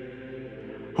 No.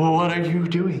 What are you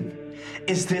doing?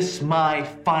 Is this my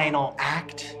final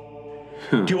act?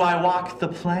 Do I walk the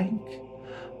plank?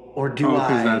 Or do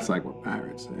because I that's like what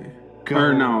pirates say. go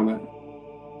Or no,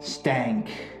 that... stank?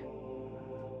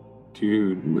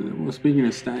 Dude, well, speaking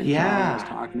of stank, Yeah. I was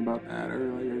talking about that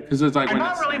earlier. Because it's like I'm when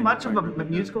not it's really stank, much it's of like a really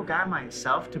musical good. guy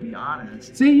myself, to be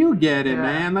honest. See, you get it, Yeah,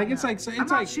 man. Like it's yeah. like it's I'm not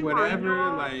like super whatever.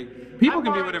 into- Like people I'm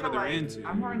can do more whatever into, they're like- into.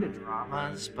 I'm more into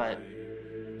dramas, but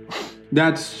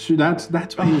That's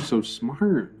why you're so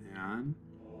smart, man.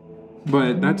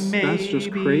 But that's just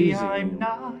maybe crazy. I'm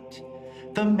not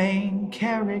the main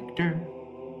character.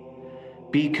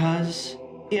 Because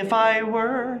if I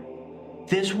were,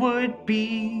 this would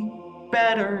be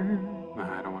better.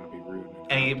 I don't want to be rude.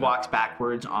 And he walks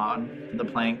backwards on the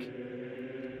plank.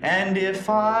 And if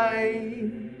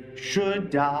I should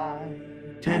die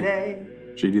today,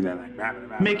 Should you do that like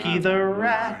that? Mickey the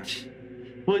Rat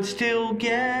would still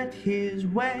get his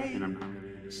way. And I'm not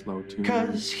really into slow tunes.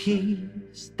 'Cause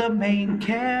he's the main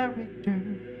character.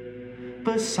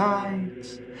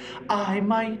 Besides, I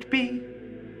might be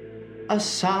a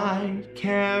side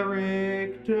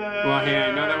character. Well, hey,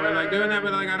 I know that we're like doing that,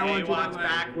 but like I don't want you to walks like.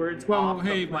 backwards. Well, off the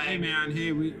hey, plank. man,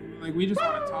 hey, we just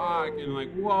want to talk and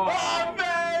like, whoa.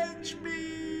 Avenge me!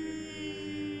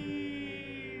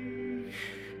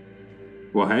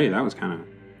 Well, hey, that was kind of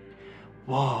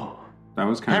Whoa. that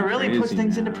Really crazy, puts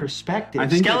things into man. perspective. I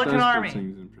think Skeleton that does Army. put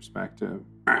things in perspective.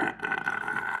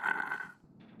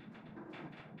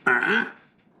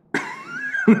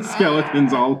 The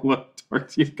skeletons all look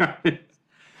towards you guys.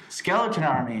 Skeleton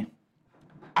Army.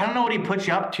 I don't know what he put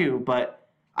you up to, but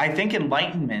I think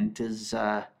enlightenment is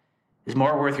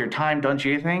more worth your time, don't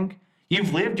you think?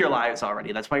 You've lived your lives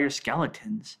already. That's why you're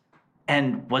skeletons.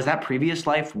 And was that previous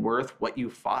life worth what you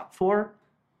fought for?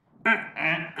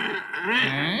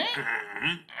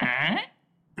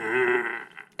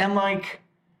 And like,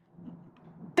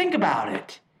 think about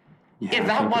it. Yeah, If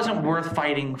that think wasn't about it. worth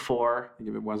fighting for, I think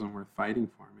if it wasn't worth fighting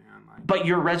for, man, like but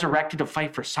you're resurrected to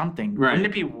fight for something, Right. wouldn't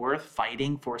it be worth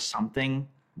fighting for something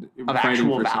of fighting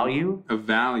actual for some- value? of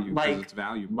value, because Like it's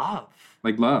valuable, love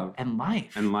like love and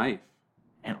life and life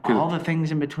and all the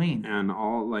things in between. and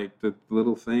all like the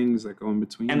little things that go in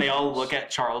between. And they all those. look at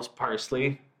Charles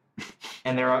Parsley,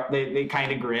 and they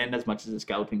kind of grin as much as a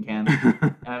skeleton can,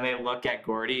 and then they look at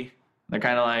Gordy. They're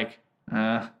kind of like,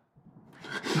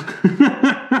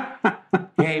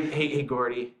 hey,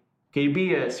 Gordy, can you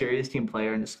be a serious team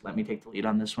player and just let me take the lead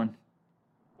on this one?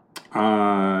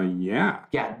 Yeah,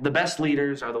 Yeah, the best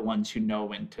leaders are the ones who know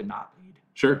when to not lead.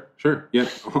 sure, yeah,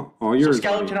 all So yours.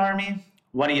 Skeleton buddy. Army,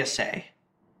 what do you say?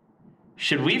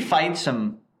 Should we fight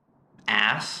some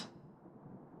ass?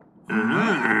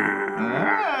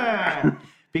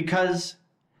 Because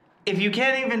if you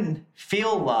can't even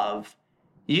feel love,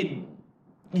 you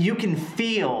can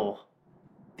feel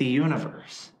the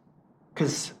universe.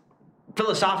 Because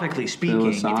philosophically speaking,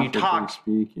 if you Philosophically talk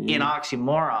speaking, in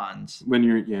oxymorons, when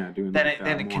you're doing then like it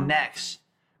that, connects.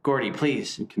 Gordy,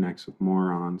 please. it connects with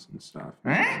morons and stuff.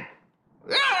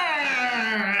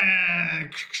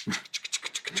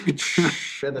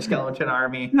 And the Skeleton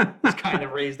Army just kind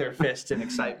of raised their fists in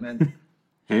excitement.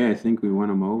 Hey, I think we won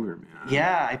them over, man.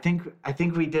 Yeah, I think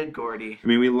we did, Gordy. I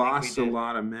mean, we lost a did.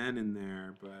 lot of men in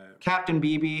there, but Captain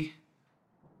BB,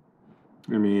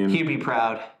 I mean, he'd be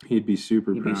proud. he'd be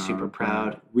super He'd be proud. super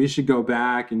proud. but We should go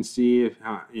back and see if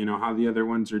how the other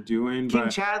ones are doing. King But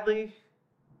Chadley,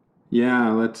 yeah,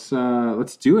 let's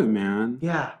do it, man.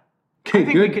 yeah, Okay,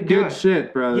 think we could do it.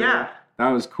 shit, brother. Yeah. that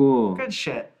was cool. good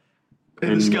shit.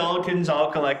 And And- the skeletons all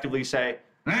collectively say,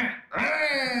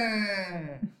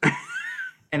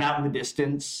 and out in the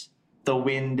distance, the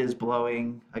wind is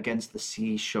blowing against the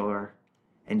seashore,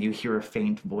 and you hear a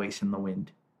faint voice in the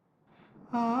wind.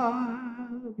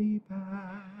 I'll be back.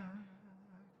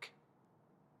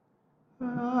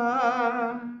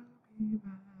 I'll be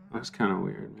back. That's kind of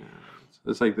weird, man.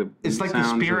 It's like the It's like the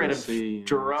sounds spirit the of sea, It's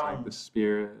Jerome. like the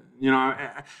spirit.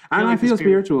 I like the feel spirit-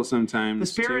 spiritual sometimes. The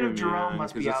spirit too, of Jerome man,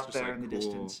 must 'cause be it's out just, there like, in the cool.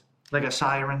 distance, like a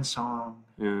siren song.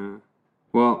 Yeah.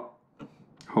 Well,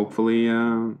 hopefully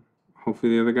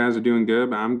the other guys are doing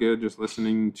good, but I'm good just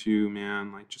listening to,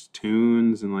 man, like just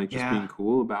tunes and like just Yeah. being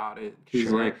cool about it. 'Cause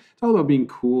Sure. like it's all about being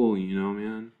cool,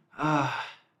 man.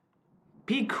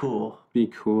 Be cool. Be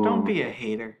cool. Don't be a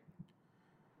hater.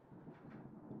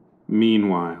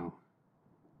 Meanwhile,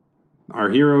 our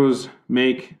heroes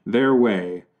make their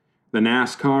way. The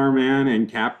NASCAR man and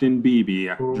Captain BB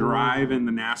drive in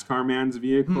the NASCAR man's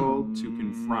vehicle to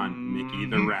confront Mickey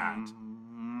the Rat.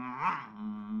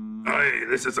 Hey,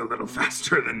 this is a little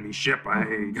faster than me ship,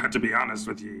 I got to be honest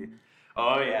with you.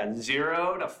 Oh yeah,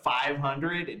 0 to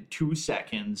 500 in 2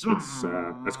 seconds.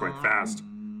 That's quite fast.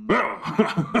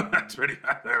 Oh, that's pretty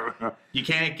bad there. You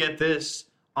can't get this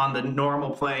on the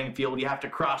normal playing field. You have to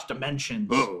cross dimensions.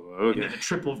 Oh, You okay. need a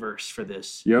triple verse for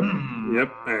this. Yep,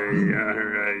 yep.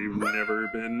 I've never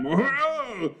been more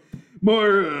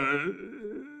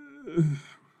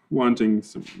wanting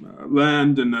some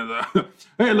land and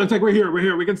hey, it looks like we're here.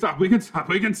 We can stop. Well,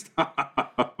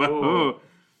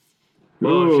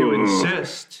 if you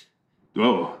insist.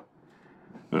 Oh,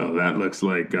 well, that looks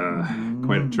like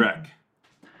quite a trek.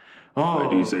 Oh,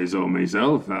 I do say so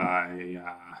myself. might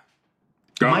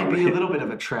be a little bit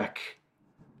of a trek,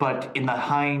 but in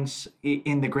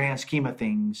the grand scheme of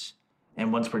things,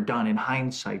 and once we're done, in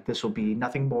hindsight, this will be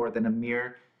nothing more than a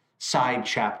mere side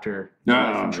chapter in the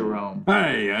life of Jerome.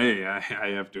 I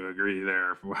have to agree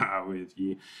there with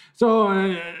you. So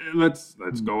let's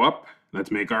go up. Let's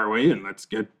make our way and let's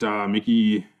get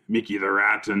Mickey the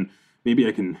rat, and maybe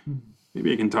I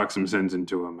can talk some sense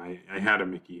into him. I had a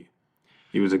Mickey.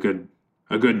 He was a good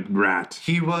rat.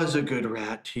 He was a good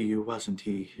rat to you, wasn't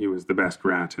he? He was the best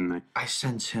rat, and I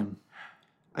sense him.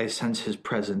 I sense his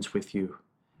presence with you,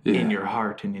 Yeah. in your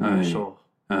heart and in your soul.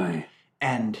 Aye.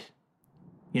 And,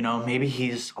 maybe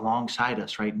he's alongside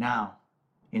us right now,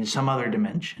 in some other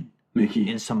dimension, Mickey,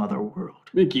 in some other world.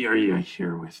 Mickey, are you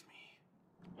here with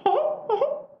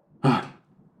me?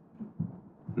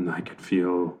 And I could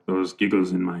feel those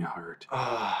giggles in my heart.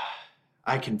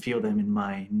 I can feel them in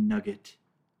my nugget.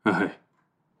 Aye.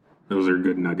 Those are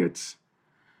good nuggets.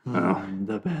 Well,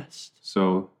 The best.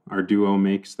 so our duo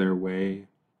makes their way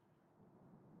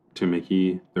to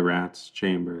Mickey the rat's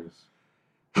chambers,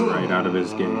 right out of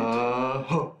his gate.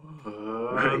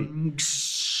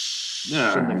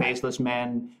 And the faceless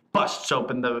man busts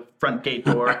open the front gate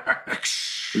door.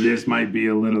 This might be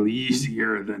a little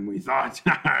easier than we thought.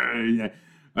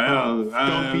 Well,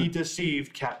 Don't be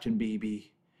deceived, Captain BB,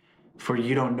 for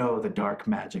you don't know the dark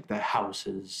magic that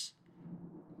houses.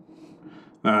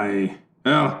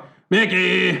 Well,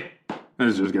 Mickey!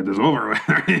 Let's just get this over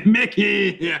with.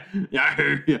 Mickey!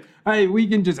 Yeah. We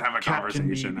can just have a Captain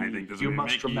conversation. BB, I think this you will be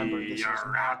must Mickey, remember this you're is a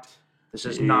rat. This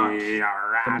is not You're a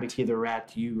the rat. Mickey the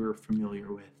Rat you are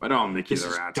familiar with. But all Mickey This the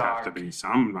is rats have to dark, be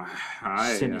some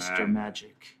Sinister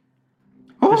magic.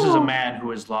 Oh, This is a man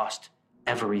who has lost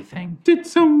everything. Did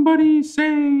somebody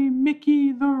say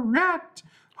Mickey the rat?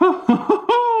 Ha ha ha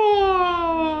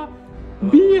ha!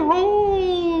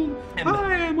 Behold, And the-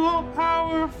 I am all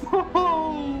powerful.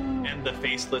 And the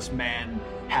faceless man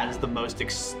has the most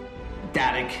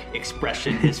ecstatic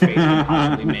expression his face can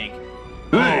possibly make.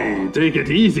 Hey, take it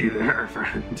easy there,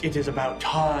 friend. It is about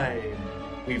time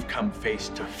we've come face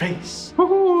to face.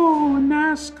 Oh,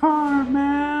 NASCAR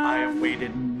man. I have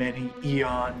waited many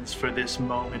eons for this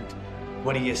moment.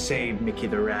 What do you say, Mickey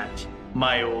the Rat,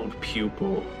 my old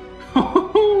pupil?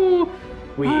 Oh,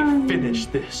 We I-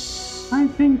 finished this. I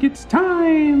think it's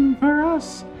time for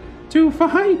us to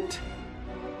fight.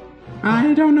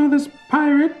 I don't know this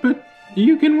pirate, but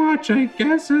you can watch, I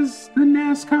guess, as the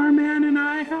NASCAR man and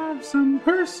I have some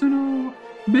personal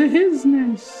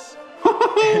business.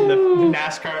 And the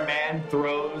NASCAR man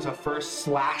throws a first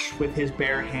slash with his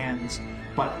bare hands,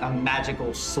 but a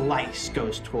magical slice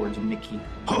goes towards Mickey.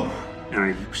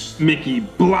 And Mickey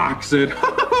blocks it.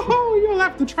 You'll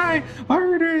have to try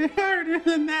harder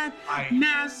than that,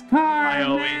 NASCAR. I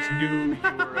always man. knew you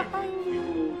were a good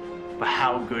pupil. But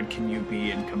how good can you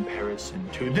be in comparison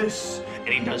to this? And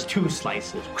he does two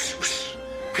slices.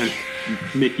 And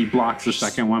Mickey blocks the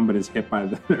second one, but is hit by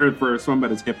the first one,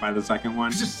 but is hit by the second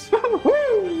one.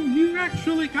 You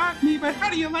actually got me, but how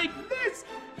do you like this?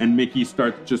 And Mickey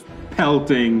starts just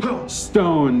pelting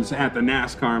stones at the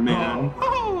NASCAR man.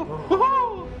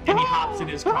 And he hops in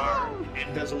his car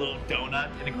and does a little donut,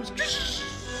 and it goes,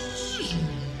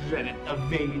 and it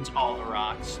evades all the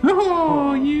rocks.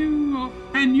 Oh, you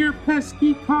and your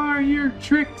pesky car, your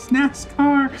tricks,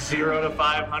 NASCAR. 0 to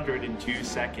 500 in 2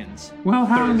 seconds. Well,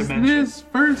 how's dimension. this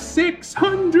for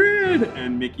 600?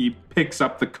 And Mickey picks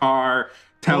up the car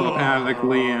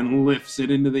telepathically and lifts it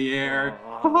into the air.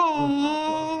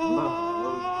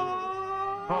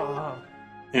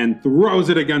 And throws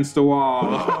it against the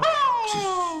wall.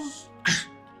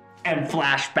 And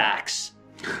flashbacks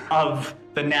of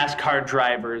the NASCAR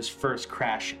driver's first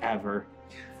crash ever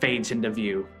fades into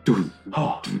view.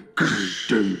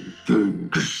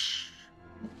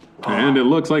 And it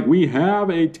looks like we have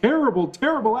a terrible,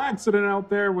 terrible accident out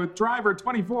there with driver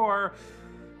 24.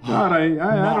 God,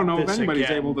 I don't know if this anybody's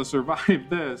again. able to survive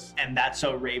this. And that's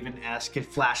so Raven-esque. It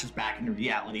flashes back into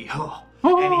reality. Oh.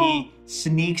 And he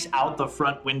sneaks out the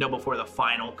front window before the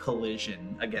final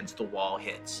collision against the wall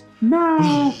hits.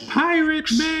 No, Pirate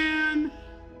Man!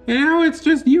 Now it's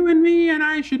just you and me, and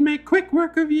I should make quick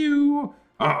work of you.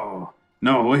 Oh,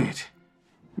 no, wait.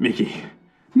 Mickey.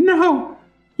 No!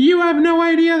 You have no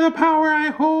idea the power I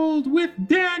hold. With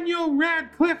Daniel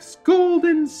Radcliffe's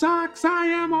golden socks, I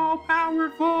am all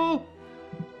powerful.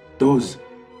 Those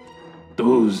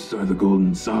are the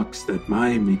golden socks that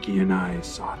my Mickey and I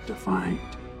sought to find.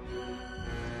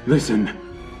 Listen,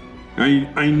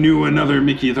 I knew another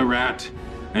Mickey the Rat,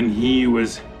 and he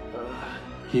was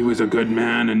a good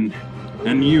man,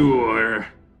 and you are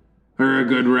a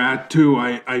good rat too.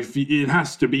 It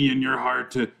has to be in your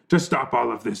heart to stop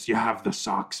all of this. You have the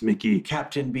socks, Mickey.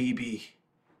 Captain BB,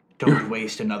 don't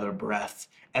waste another breath.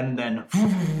 And then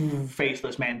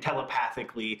Faceless Man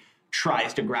telepathically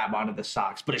tries to grab onto the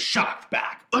socks, but is shocked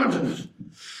back.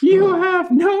 You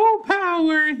have no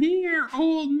power here,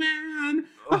 old man.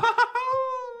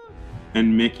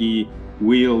 And Mickey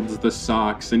wields the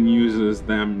socks and uses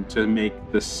them to make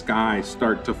the sky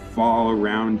start to fall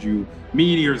around you.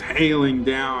 Meteors hailing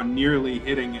down, nearly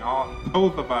hitting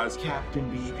both of us. Captain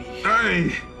BB,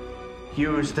 Hey!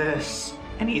 use this.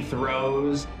 And he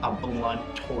throws a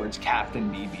blunt towards Captain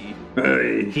BB.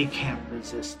 Hey! He can't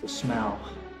resist the smell.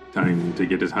 Time to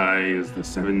get as high as the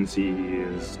seven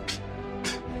seas.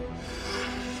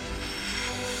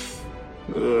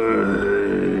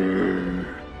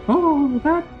 Oh,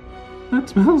 that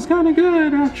smells kind of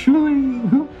good, actually.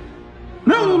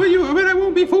 No, but I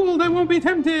won't be fooled. I won't be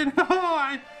tempted.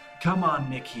 Come on,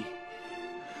 Mickey.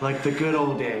 Like the good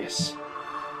old days.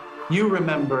 You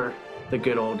remember the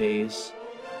good old days.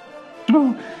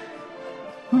 The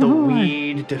The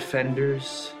weed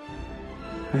defenders.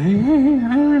 I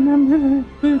remember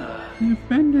the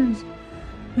defenders.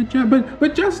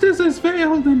 But justice has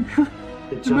failed, and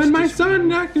when my son,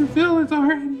 Dr. Phil, has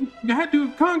already had to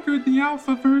have conquered the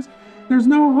Alphaverse, there's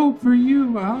no hope for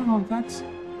you. Oh, that's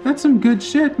some good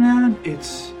shit, man.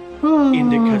 It's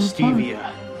Indica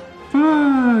Stevia.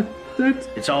 Fuck. That's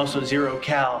It's also Zero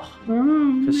Cal.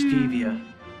 man. Stevia.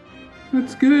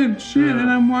 That's good shit, and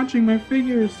I'm watching my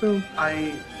figures, so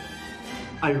I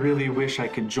really wish I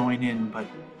could join in, but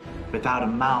without a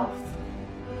mouth.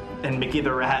 And Mickey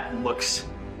the Rat looks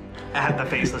at the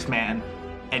Faceless Man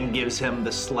and gives him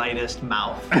the slightest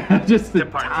mouth. just the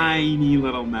Departing. tiny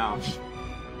little mouth.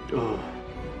 Ugh.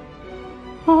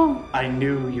 Oh. I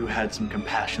knew you had some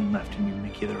compassion left in you,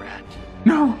 Mickey the Rat.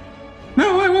 No,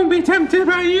 I won't be tempted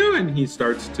by you. And he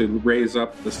starts to raise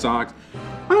up the socks.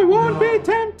 I won't be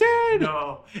tempted.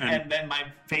 No. And then my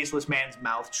Faceless Man's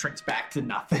mouth shrinks back to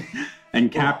nothing. And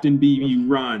Captain BB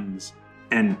runs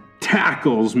and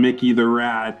tackles Mickey the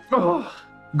Rat. Ugh.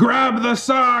 Grab the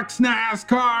socks,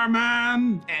 NASCAR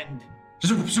man. And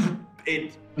zoop, zoop,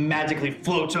 it magically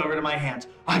floats over to my hands.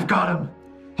 I've got him.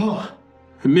 Oh.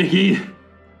 Mickey,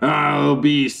 I'll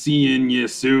be seeing you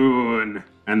soon.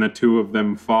 And the two of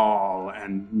them fall,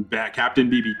 and Captain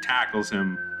BB tackles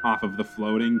him off of the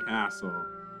floating castle,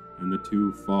 and the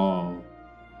two fall.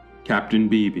 Captain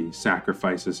BB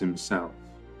sacrifices himself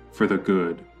for the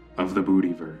good of the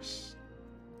Bootyverse.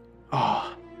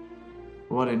 Oh,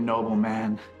 what a noble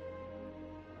man.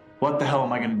 What the hell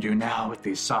am I going to do now with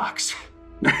these socks?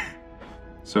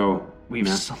 So, We've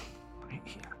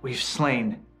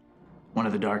slain one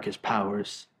of the darkest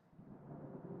powers.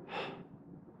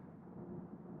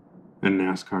 and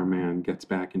NASCAR man gets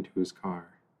back into his car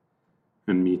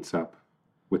and meets up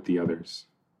with the others.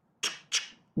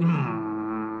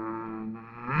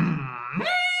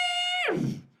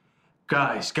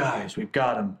 Guys, we've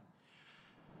got him.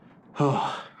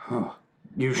 Oh,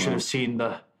 you should have seen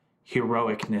the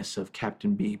heroicness of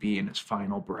Captain BB in his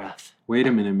final breath. Wait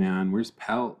a minute, man. Where's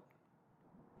Pelt?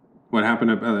 What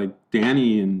happened to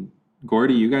Danny and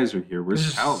Gordy? You guys are here.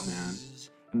 Where's Pelt, man?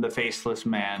 And the Faceless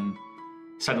Man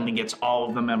suddenly gets all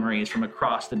of the memories from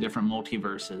across the different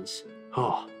multiverses.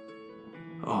 Oh.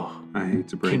 I hate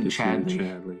to break King it to you,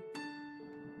 Chadley.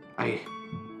 Chadley.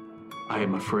 I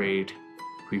am afraid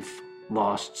we've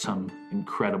lost some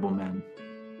incredible men.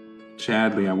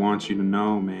 Chadley, I want you to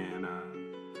know, man.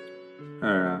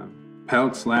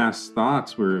 Pelt's last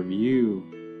thoughts were of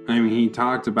you. I mean, he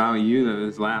talked about you. That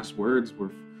his last words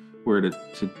were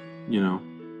to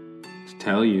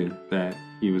tell you that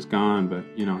he was gone. But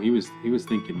he was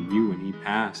thinking of you when he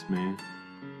passed, man.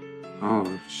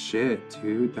 Oh shit,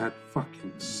 dude, that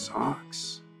fucking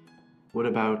sucks. What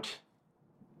about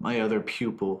my other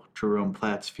pupil, Jerome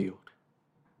Platsfield?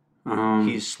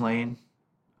 He's slain,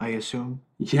 I assume?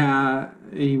 Yeah,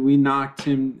 we knocked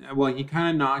him. Well, he kind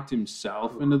of knocked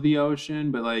himself into the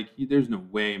ocean, but there's no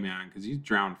way, man, because he's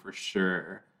drowned for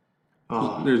sure.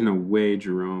 Oh, There's no way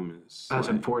Jerome is. as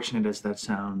unfortunate as that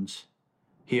sounds,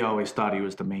 he always thought he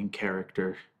was the main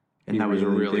character, And He that was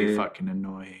really did. fucking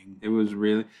annoying. It was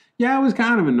really, yeah, it was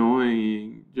kind of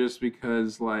annoying just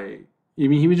because, like, I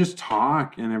mean, he would just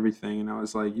talk and everything, and I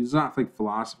was like, he's not like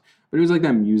philosophy, but it was like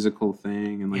that musical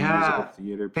thing and like musical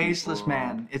theater. Faceless people.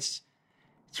 Man. It's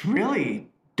really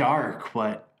dark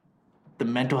what the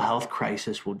mental health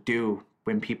crisis will do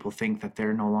when people think that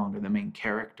they're no longer the main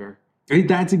character. Hey,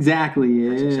 that's exactly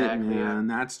it, exactly man.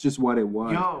 That's just what it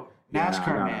was. Yo,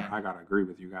 NASCAR, man. I gotta agree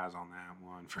with you guys on that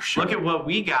one for sure. Look at what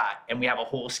we got, and we have a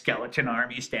whole skeleton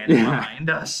army standing behind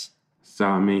us. So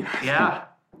I mean, Yeah.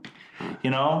 You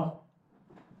know,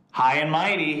 high and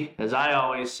mighty, as I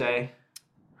always say.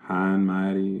 high and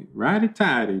mighty,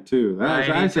 righty-tighty too. That's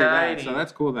I say that, Righty-tighty. so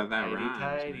that's cool that rhymes.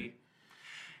 Righty-tighty.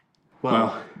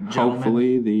 Well, gentlemen,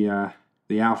 hopefully the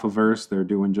Alphaverse, they're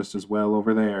doing just as well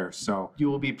over there. So you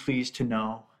will be pleased to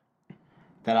know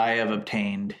that I have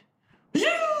obtained.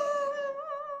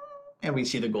 And we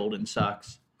see the golden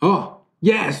socks. oh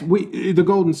yes, the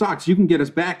Golden Socks. You can get us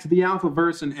back to the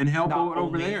Alphaverse and help Not out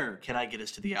over only there. Can I get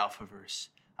us to the Alphaverse?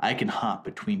 I can hop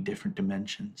between different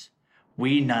dimensions.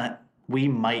 We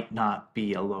might not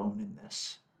be alone in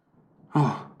this.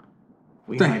 Oh,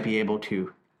 We Thank- might be able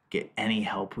to get any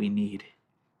help we need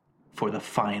for the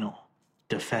final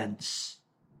defense.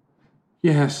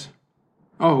 yes.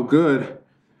 Oh, good.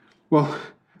 Well,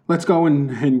 let's go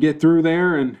and get through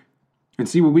there and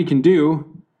see what we can do.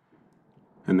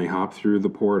 And they hop through the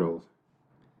portal,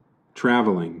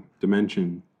 traveling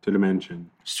dimension to dimension,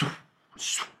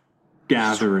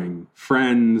 gathering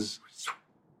friends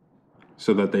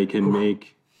so that they can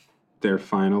make their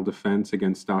final defense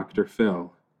against Dr.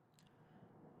 Phil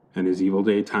and his evil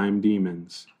daytime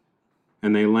demons.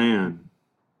 And they land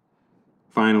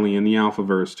finally in the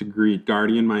Alphaverse to greet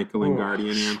Guardian Michael and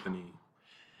Guardian Anthony.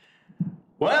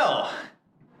 Well,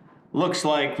 looks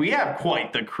like we have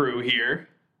quite the crew here.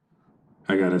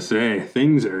 I gotta say,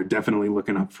 things are definitely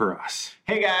looking up for us.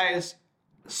 Hey guys,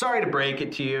 sorry to break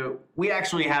it to you. We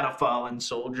actually had a fallen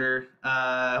soldier.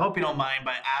 I hope you don't mind,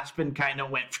 but Aspen kind of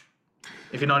went,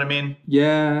 if you know what I mean.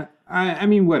 Yeah, I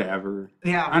mean, whatever.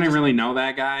 Yeah, I didn't really know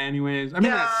that guy anyways. I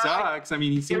mean, Yeah, that sucks. I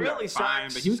mean, he seemed really fine,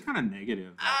 sucks. but he was kind of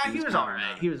negative. He was kinda all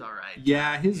right. He was all right.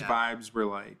 Yeah, his Yeah. vibes were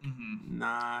like,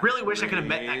 not Really wish I could have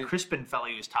met that great. Crispin fella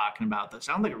he was talking about. That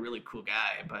sounded like a really cool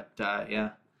guy, but yeah.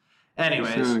 It's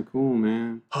Anyways, kind of cool,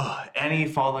 man. any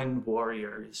fallen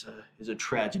warrior is a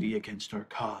tragedy against our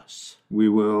cause. We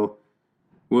will,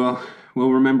 we'll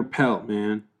remember Pelt,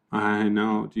 man. I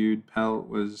know, dude. Pelt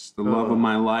was the love of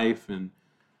my life, and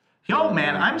Yo,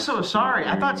 man, I'm so sorry.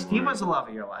 I thought Very Steve well. was the love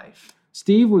of your life.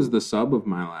 Steve was the sub of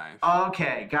my life.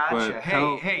 Okay, gotcha. But Hey,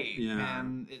 how- hey, yeah.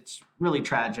 man, it's really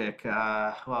tragic.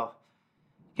 Well,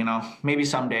 you know, maybe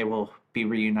someday we'll be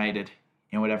reunited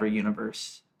in whatever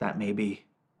universe that may be.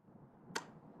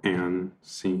 And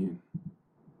scene.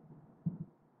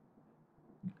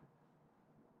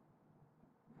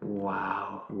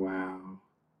 Wow. Wow.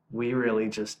 We really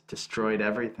just destroyed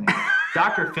everything.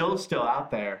 Dr. Phil's still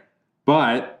out there.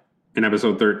 But in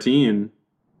episode 13,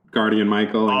 Guardian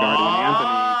Michael and Guardian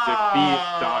Anthony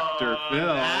defeat Dr.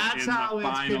 Phil That's in how the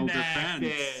it's final connected.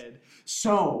 defense.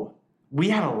 So, we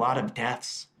had a lot of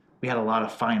deaths. We had a lot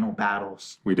of final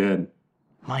battles. We did.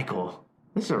 Michael,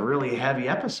 this is a really heavy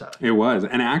episode. It was.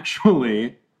 And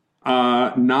actually,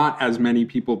 not as many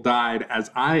people died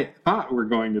as I thought were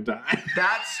going to die.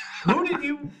 That's who did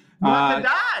you want to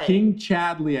die? King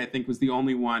Chadley, I think, was the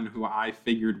only one who I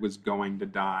figured was going to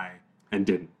die and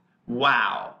didn't.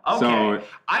 Wow. Okay. So,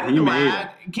 I'm he made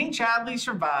glad King Chadley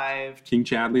survived. King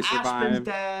Chadley Aspen's survived.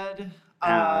 dead.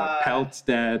 Pelt's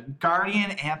dead. Guardian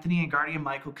Anthony and Guardian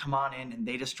Michael come on in and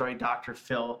they destroy Dr.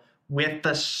 Phil with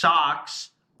the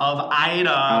socks of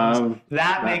items.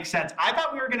 That makes sense. I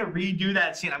thought we were going to redo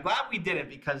that scene. I'm glad we didn't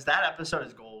because that episode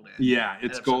is golden. Yeah,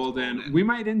 it's episode's golden. golden. We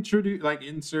might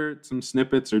insert some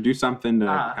snippets or do something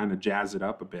to kind of jazz it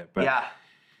up a bit. But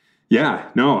yeah,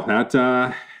 no, that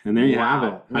and there you have it.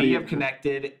 How do We you- have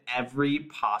connected every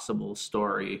possible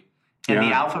story. And the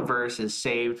Yeah. Alphaverse is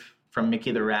saved from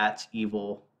Mickey the Rat's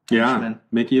evil Yeah, henchmen.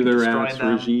 Mickey the Destroyed Rat's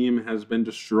them. regime has been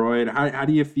destroyed. How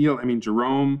do you feel? I mean,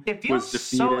 Jerome It feels was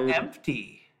defeated. so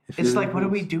empty. It's feels- like, what do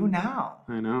we do now?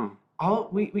 I know.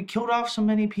 We killed off so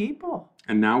many people.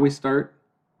 And now we start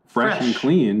fresh and Fresh.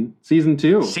 clean. Season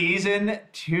 2. Season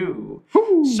 2.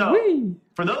 Woo, So, wee.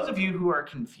 for those of you who are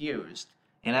confused,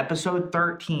 in episode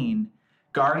 13,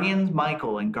 Guardian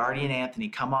Michael and Guardian Anthony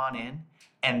come on in,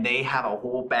 and they have a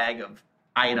whole bag of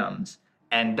items.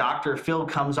 And Dr. Phil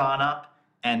comes on up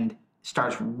and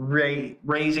starts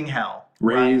raising hell.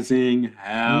 Raising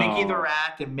hell. Mickey the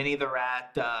Rat and Minnie the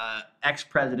Rat,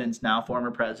 ex-presidents now,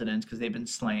 former presidents, because they've been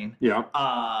slain. Yeah.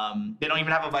 They don't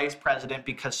even have a vice president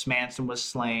because Smanson was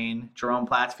slain. Jerome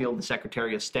Plattsfield, the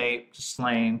Secretary of State, was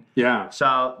slain. Yeah.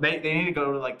 So they need to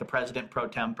go to like the president pro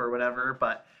temp or whatever.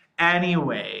 But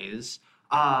anyways,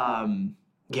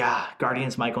 yeah,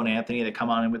 Guardians Michael and Anthony, they come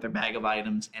on in with their bag of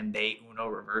items and they Uno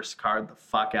reverse card the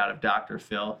fuck out of Dr.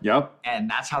 Phil. Yep. And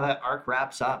that's how that arc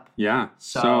wraps up. Yeah.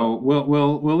 So- So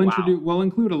we'll introduce Wow. we'll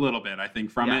include a little bit, I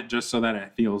think, from Yeah. it, just so that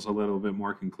it feels a little bit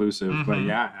more conclusive. But Mhm.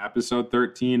 yeah, episode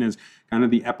 13 is kind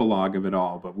of the epilogue of it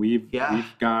all. But we've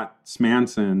got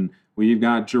Smanson, we've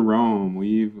got Jerome,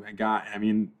 we've got, I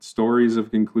mean, stories have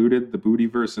concluded. The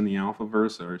Bootyverse and the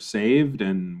Alphaverse are saved,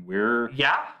 and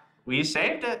Yeah, we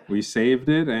saved it. we saved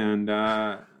it, and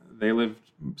they lived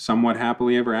somewhat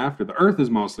happily ever after. The Earth is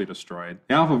mostly destroyed.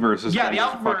 The Alphaverse is Yeah, the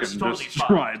just Alphaverse is fucking totally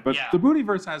destroyed, fucked. but Yeah. the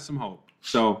Bootyverse has some hope.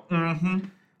 So Mm-hmm.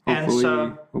 And hopefully,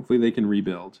 so, hopefully they can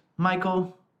rebuild.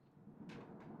 Michael,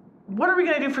 what are we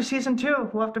going to do for season 2?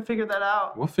 We'll have to figure that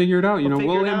out. We'll figure it out. We'll figure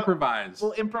We'll it out. improvise.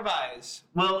 We'll improvise.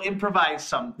 We'll improvise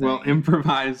something. We'll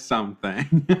improvise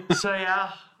something. So,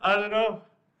 yeah, I don't know.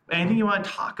 Anything you want to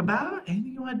talk about?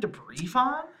 Anything you want to debrief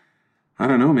on? I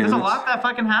don't know, man. There's a lot that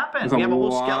fucking happened. There's We have a whole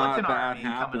lot skeleton that army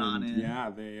happened. coming on in. Yeah,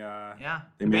 they Yeah.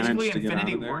 they Basically managed to get out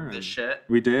Infinity of there. War this and- shit.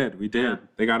 We did. Yeah.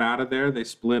 They got out of there. They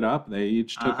split up. They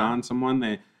each took Uh-huh. on someone.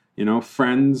 They,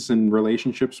 friends and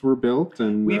relationships were built.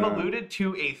 And We've alluded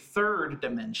to a third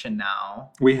dimension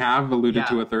now. we have alluded Yeah,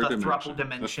 to a third the dimension. thruple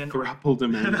dimension. The thruple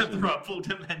dimension. The thruple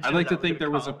dimension. I like to that think we're there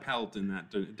was a calling it. pelt in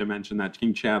that dimension that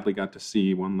King Chadley got to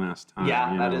see one last time.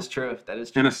 Yeah, you that know? is true. That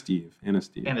is true. And a Steve. And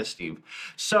a Steve.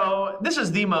 So this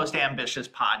is the most ambitious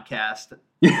podcast,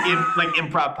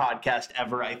 improv podcast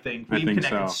ever. I think I we've think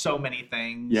connected so. so many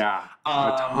things. Yeah,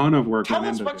 a ton of work tell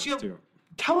went us into what this you- too.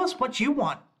 Tell us what you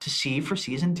want to see for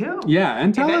season 2. Yeah,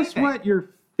 and tell If us anything. what your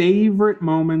favorite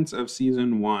moments of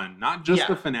season 1, not just Yeah.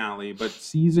 the finale, but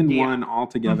season Yeah. 1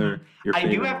 altogether. Your I do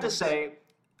favorite have to moments. say,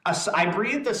 I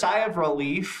breathed a sigh of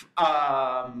relief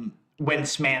when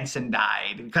Smanson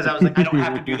died, because I was like, I don't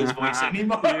have to do this voice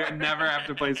anymore. You never have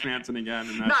to play Smanson again.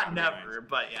 And that's Not nice. never,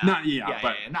 but yeah. Not- yeah,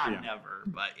 but- not yeah. never,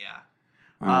 but yeah.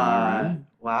 All right.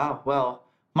 Wow. Well,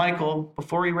 Michael,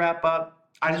 before we wrap up,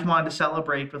 I just wanted to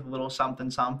celebrate with a little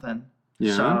something.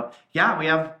 Yeah. So, yeah, we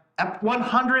have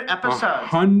 100 episodes.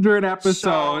 100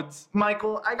 episodes. So,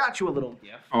 Michael, I got you a little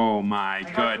gift. Oh my I got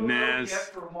you a little goodness.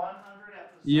 gift for 100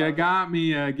 episodes. You got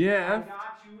me a I gift.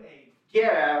 got you a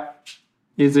gift.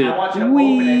 Is it I want you to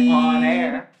open it on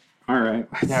air. All right,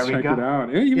 let's There we check go. it out.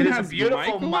 It even It is a has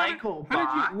beautiful Michael. Michael How did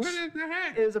box. you, what is the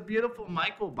heck? It is a beautiful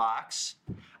Michael box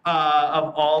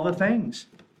of all the things.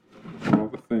 All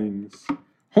the things.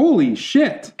 Holy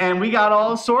shit! And we got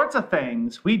all sorts of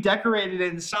things. We decorated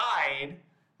inside.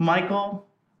 Michael,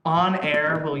 on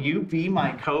air, will you be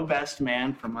my co-best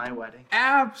man for my wedding?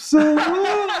 Absolutely,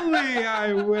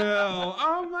 I will.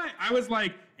 Oh my! I was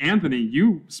like, Anthony,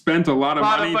 you spent a lot of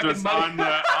money fucking just money.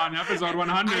 on episode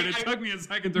 100. It I- took me a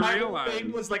second to My realize.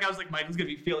 thing was like, I was like, Michael's gonna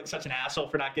be feeling such an asshole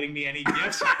for not getting me any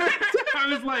gifts. I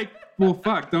was like, well,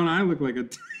 fuck, don't I look like a...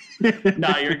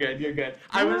 No, you're good. You're good.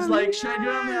 I was like, should I do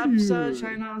it on the episode? Should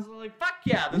I not? I was like, fuck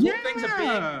yeah. This whole thing's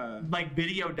Yeah. a big like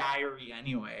video diary,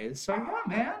 anyways. So yeah,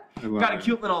 man. I love Got a it.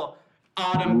 cute little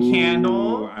autumn Ooh,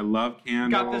 candle. I love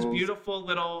candles. Got this beautiful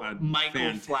little A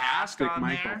Michael flask fantastic on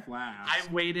Michael there. flask.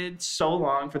 I've waited so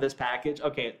long for this package.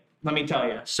 Okay, let me tell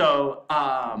you. So,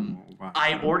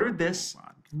 I ordered this.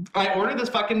 I ordered this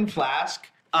fucking flask.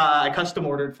 I custom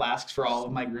ordered flasks for all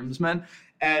of my groomsmen,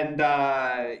 and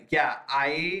yeah,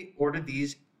 I ordered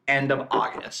these end of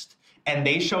August, and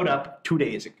they showed up 2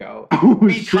 days ago Oh,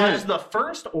 because shit. the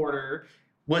first order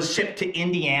was shipped to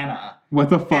Indiana. What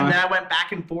the fuck? And then I went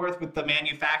back and forth with the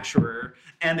manufacturer,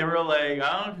 and they were like, I don't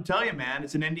know what to tell you, man.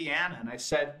 It's in Indiana. And I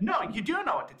said, no, you do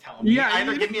know what to tell me. Yeah,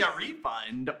 Either you- give me a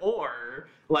refund or,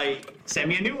 like, send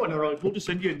me a new one. And they're like, we'll just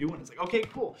send you a new one. It's like, okay,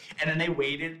 cool. And then they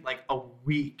waited, like, a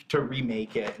week to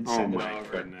remake it and Oh send it my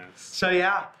over. goodness. So,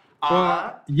 yeah.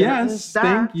 Well, there yes, is that,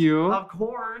 thank you. Of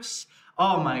course.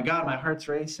 Oh, my God, my heart's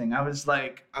racing. I was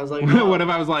like, What if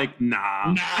I was like,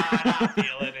 nah? Nah, not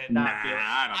feeling it. Not Nah, feeling it.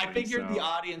 I don't I think figured so. the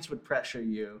audience would pressure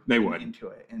you. They would. into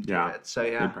it. Yeah. So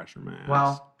They yeah. pressure my ass.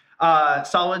 Well,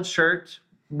 solid shirt.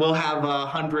 We'll have a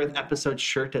 100th episode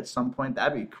shirt at some point.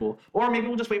 That'd be cool. Or maybe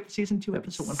we'll just wait for season 2,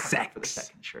 episode 1 for the Sex.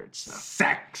 second shirt. So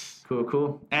Sex.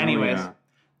 cool. Anyways, yeah.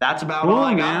 that's about Cool, all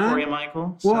I got man. for you,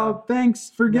 Michael. So, Well,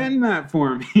 thanks for getting that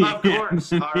for me. of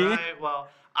course. All right. Well,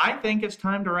 I think it's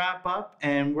time to wrap up,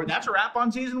 and that's a wrap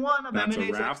on season 1 of That's a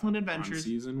M&A's wrap Excellent on Adventures.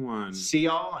 season 1. See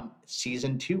y'all on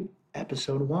season 2.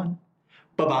 episode 1.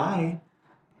 Bye-bye.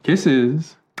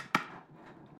 Kisses.